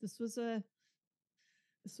 Oh, this was a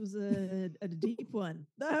deep one.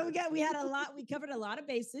 We had a lot. We covered a lot of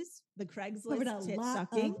bases. The Covered Craigslist a tit lot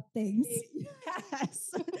sucking. of things.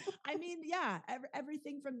 Yes. I mean, yeah,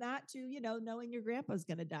 everything from that to, knowing your grandpa's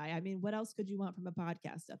going to die. I mean, what else could you want from a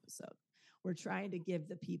podcast episode? We're trying to give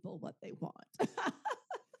the people what they want.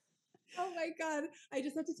 Oh my God. I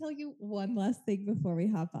just have to tell you one last thing before we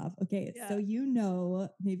hop off. Okay. Yeah. So,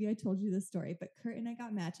 maybe I told you this story, but Kurt and I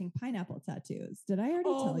got matching pineapple tattoos. Did I already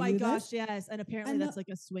tell you Oh my gosh, this? yes. And apparently And that's like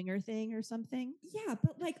a swinger thing or something. Yeah,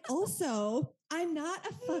 but like also, I'm not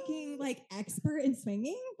a fucking like expert in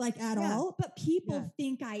swinging, like at Yeah. all. But people Yeah.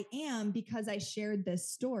 think I am because I shared this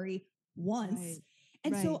story once. Right.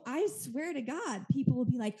 And Right. so I swear to God, people will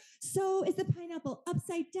be like, so is the pineapple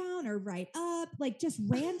upside down or right up? Like just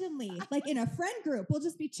randomly, like in a friend group, we'll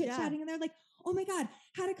just be chit-chatting and they're like, oh my God,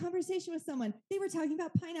 had a conversation with someone. They were talking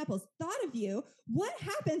about pineapples, thought of you. What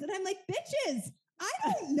happens? And I'm like, bitches, I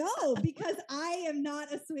don't know because I am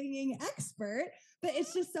not a swinging expert, but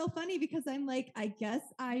it's just so funny because I'm like, I guess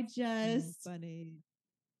I just funny.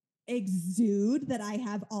 exude that I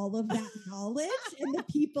have all of that knowledge and the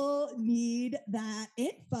people need that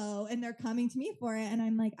info and they're coming to me for it. And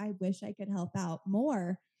I'm like, I wish I could help out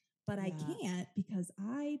more, but I can't because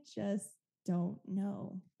I just don't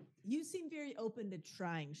know. You seem very open to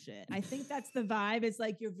trying shit. I think that's the vibe. It's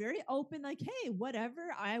like you're very open, like, hey,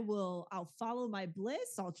 whatever. I'll follow my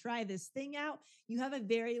bliss. I'll try this thing out. You have a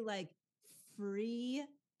very like free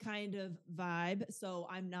kind of vibe. So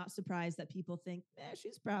I'm not surprised that people think,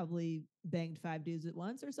 she's probably banged 5 dudes at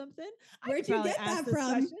once or something. Where'd you get that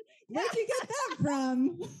from? Where'd you get that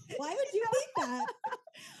from? Why would you think that?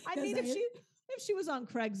 I mean, if she was on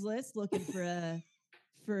Craigslist looking for a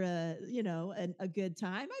good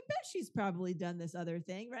time, I bet she's probably done this other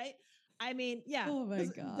thing, right? I mean, yeah. Oh my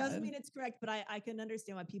God. Doesn't mean it's correct, but I can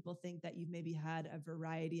understand why people think that you've maybe had a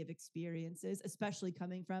variety of experiences, especially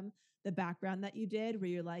coming from the background that you did, where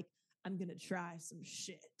you're like, I'm gonna try some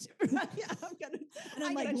shit. Yeah,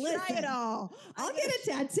 I'm like, try it all. I'll get a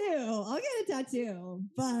tattoo.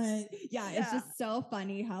 But yeah, it's just so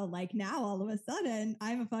funny how like now all of a sudden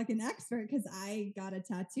I'm a fucking expert because I got a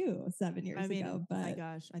tattoo 7 years ago. But my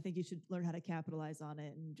gosh, I think you should learn how to capitalize on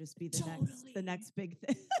it and just be the next big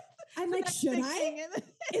thing. I'm like, should I?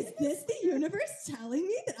 Is this the universe telling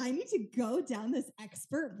me that I need to go down this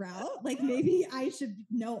expert route? Like maybe I should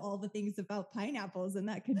know all the things about pineapples and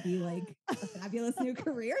that could be like a fabulous new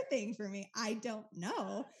career thing for me. I don't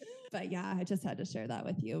know. But yeah, I just had to share that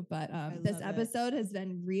with you. But this episode has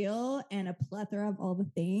been real and a plethora of all the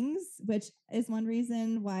things, which is one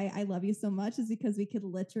reason why I love you so much is because we could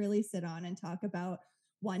literally sit on and talk about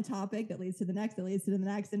one topic that leads to the next,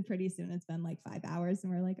 and pretty soon it's been like 5 hours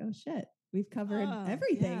and we're like, oh shit, we've covered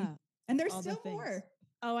everything. Yeah. And there's all still more.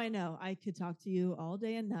 Oh, I know. I could talk to you all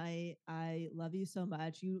day and night. I love you so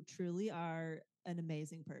much. You truly are an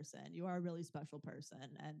amazing person. You are a really special person.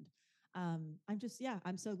 And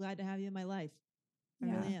I'm so glad to have you in my life. I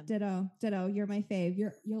really am. Ditto. You're my fave.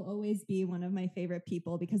 You'll always be one of my favorite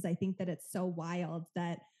people because I think that it's so wild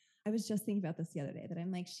that I was just thinking about this the other day that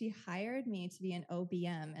I'm like, she hired me to be an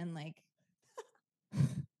OBM and like,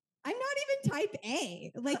 I'm not even type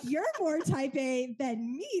A. Like you're more type A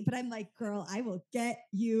than me, but I'm like, girl, I will get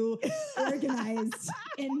you organized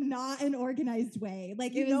in not an organized way.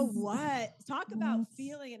 Like you know what? Talk about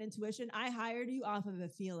feeling and intuition. I hired you off of a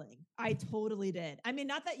feeling. I totally did. I mean,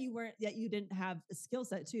 not that you didn't have a skill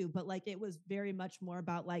set too, but like it was very much more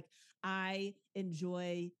about like I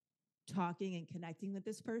enjoy talking and connecting with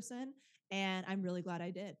this person, and I'm really glad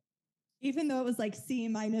I did. Even though it was like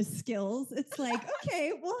C- skills, it's like,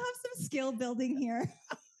 okay, we'll have some skill building here.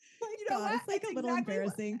 You know what? It's like a little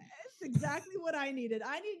embarrassing. It's exactly what I needed.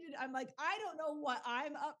 I'm like, I don't know what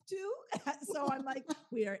I'm up to. So I'm like,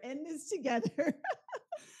 we are in this together.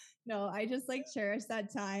 No, I just like cherish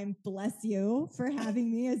that time. Bless you for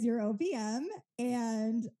having me as your OBM.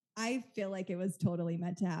 And I feel like it was totally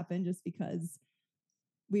meant to happen just because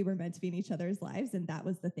we were meant to be in each other's lives, and that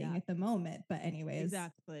was the thing at the moment. But anyways,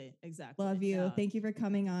 exactly. love you. No. Thank you for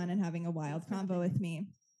coming on and having a wild Thanks for convo having with me.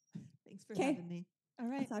 Thanks for 'Kay. having me. All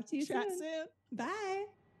right. I'll talk to you Chat soon. soon. Bye.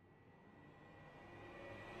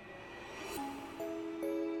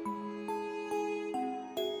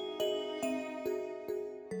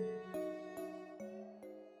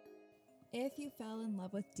 If you fell in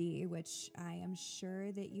love with Dee, which I am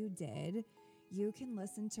sure that you did, you can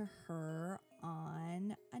listen to her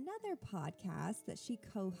on another podcast that she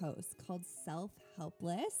co-hosts called Self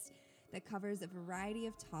Helpless that covers a variety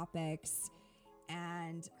of topics.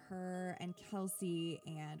 And her and Kelsey,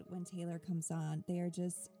 and when Taylor comes on, they are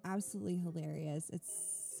just absolutely hilarious. It's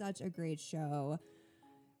such a great show.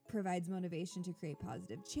 Provides motivation to create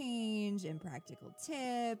positive change and practical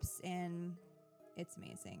tips, and it's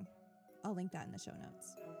amazing. I'll link that in the show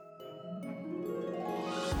notes.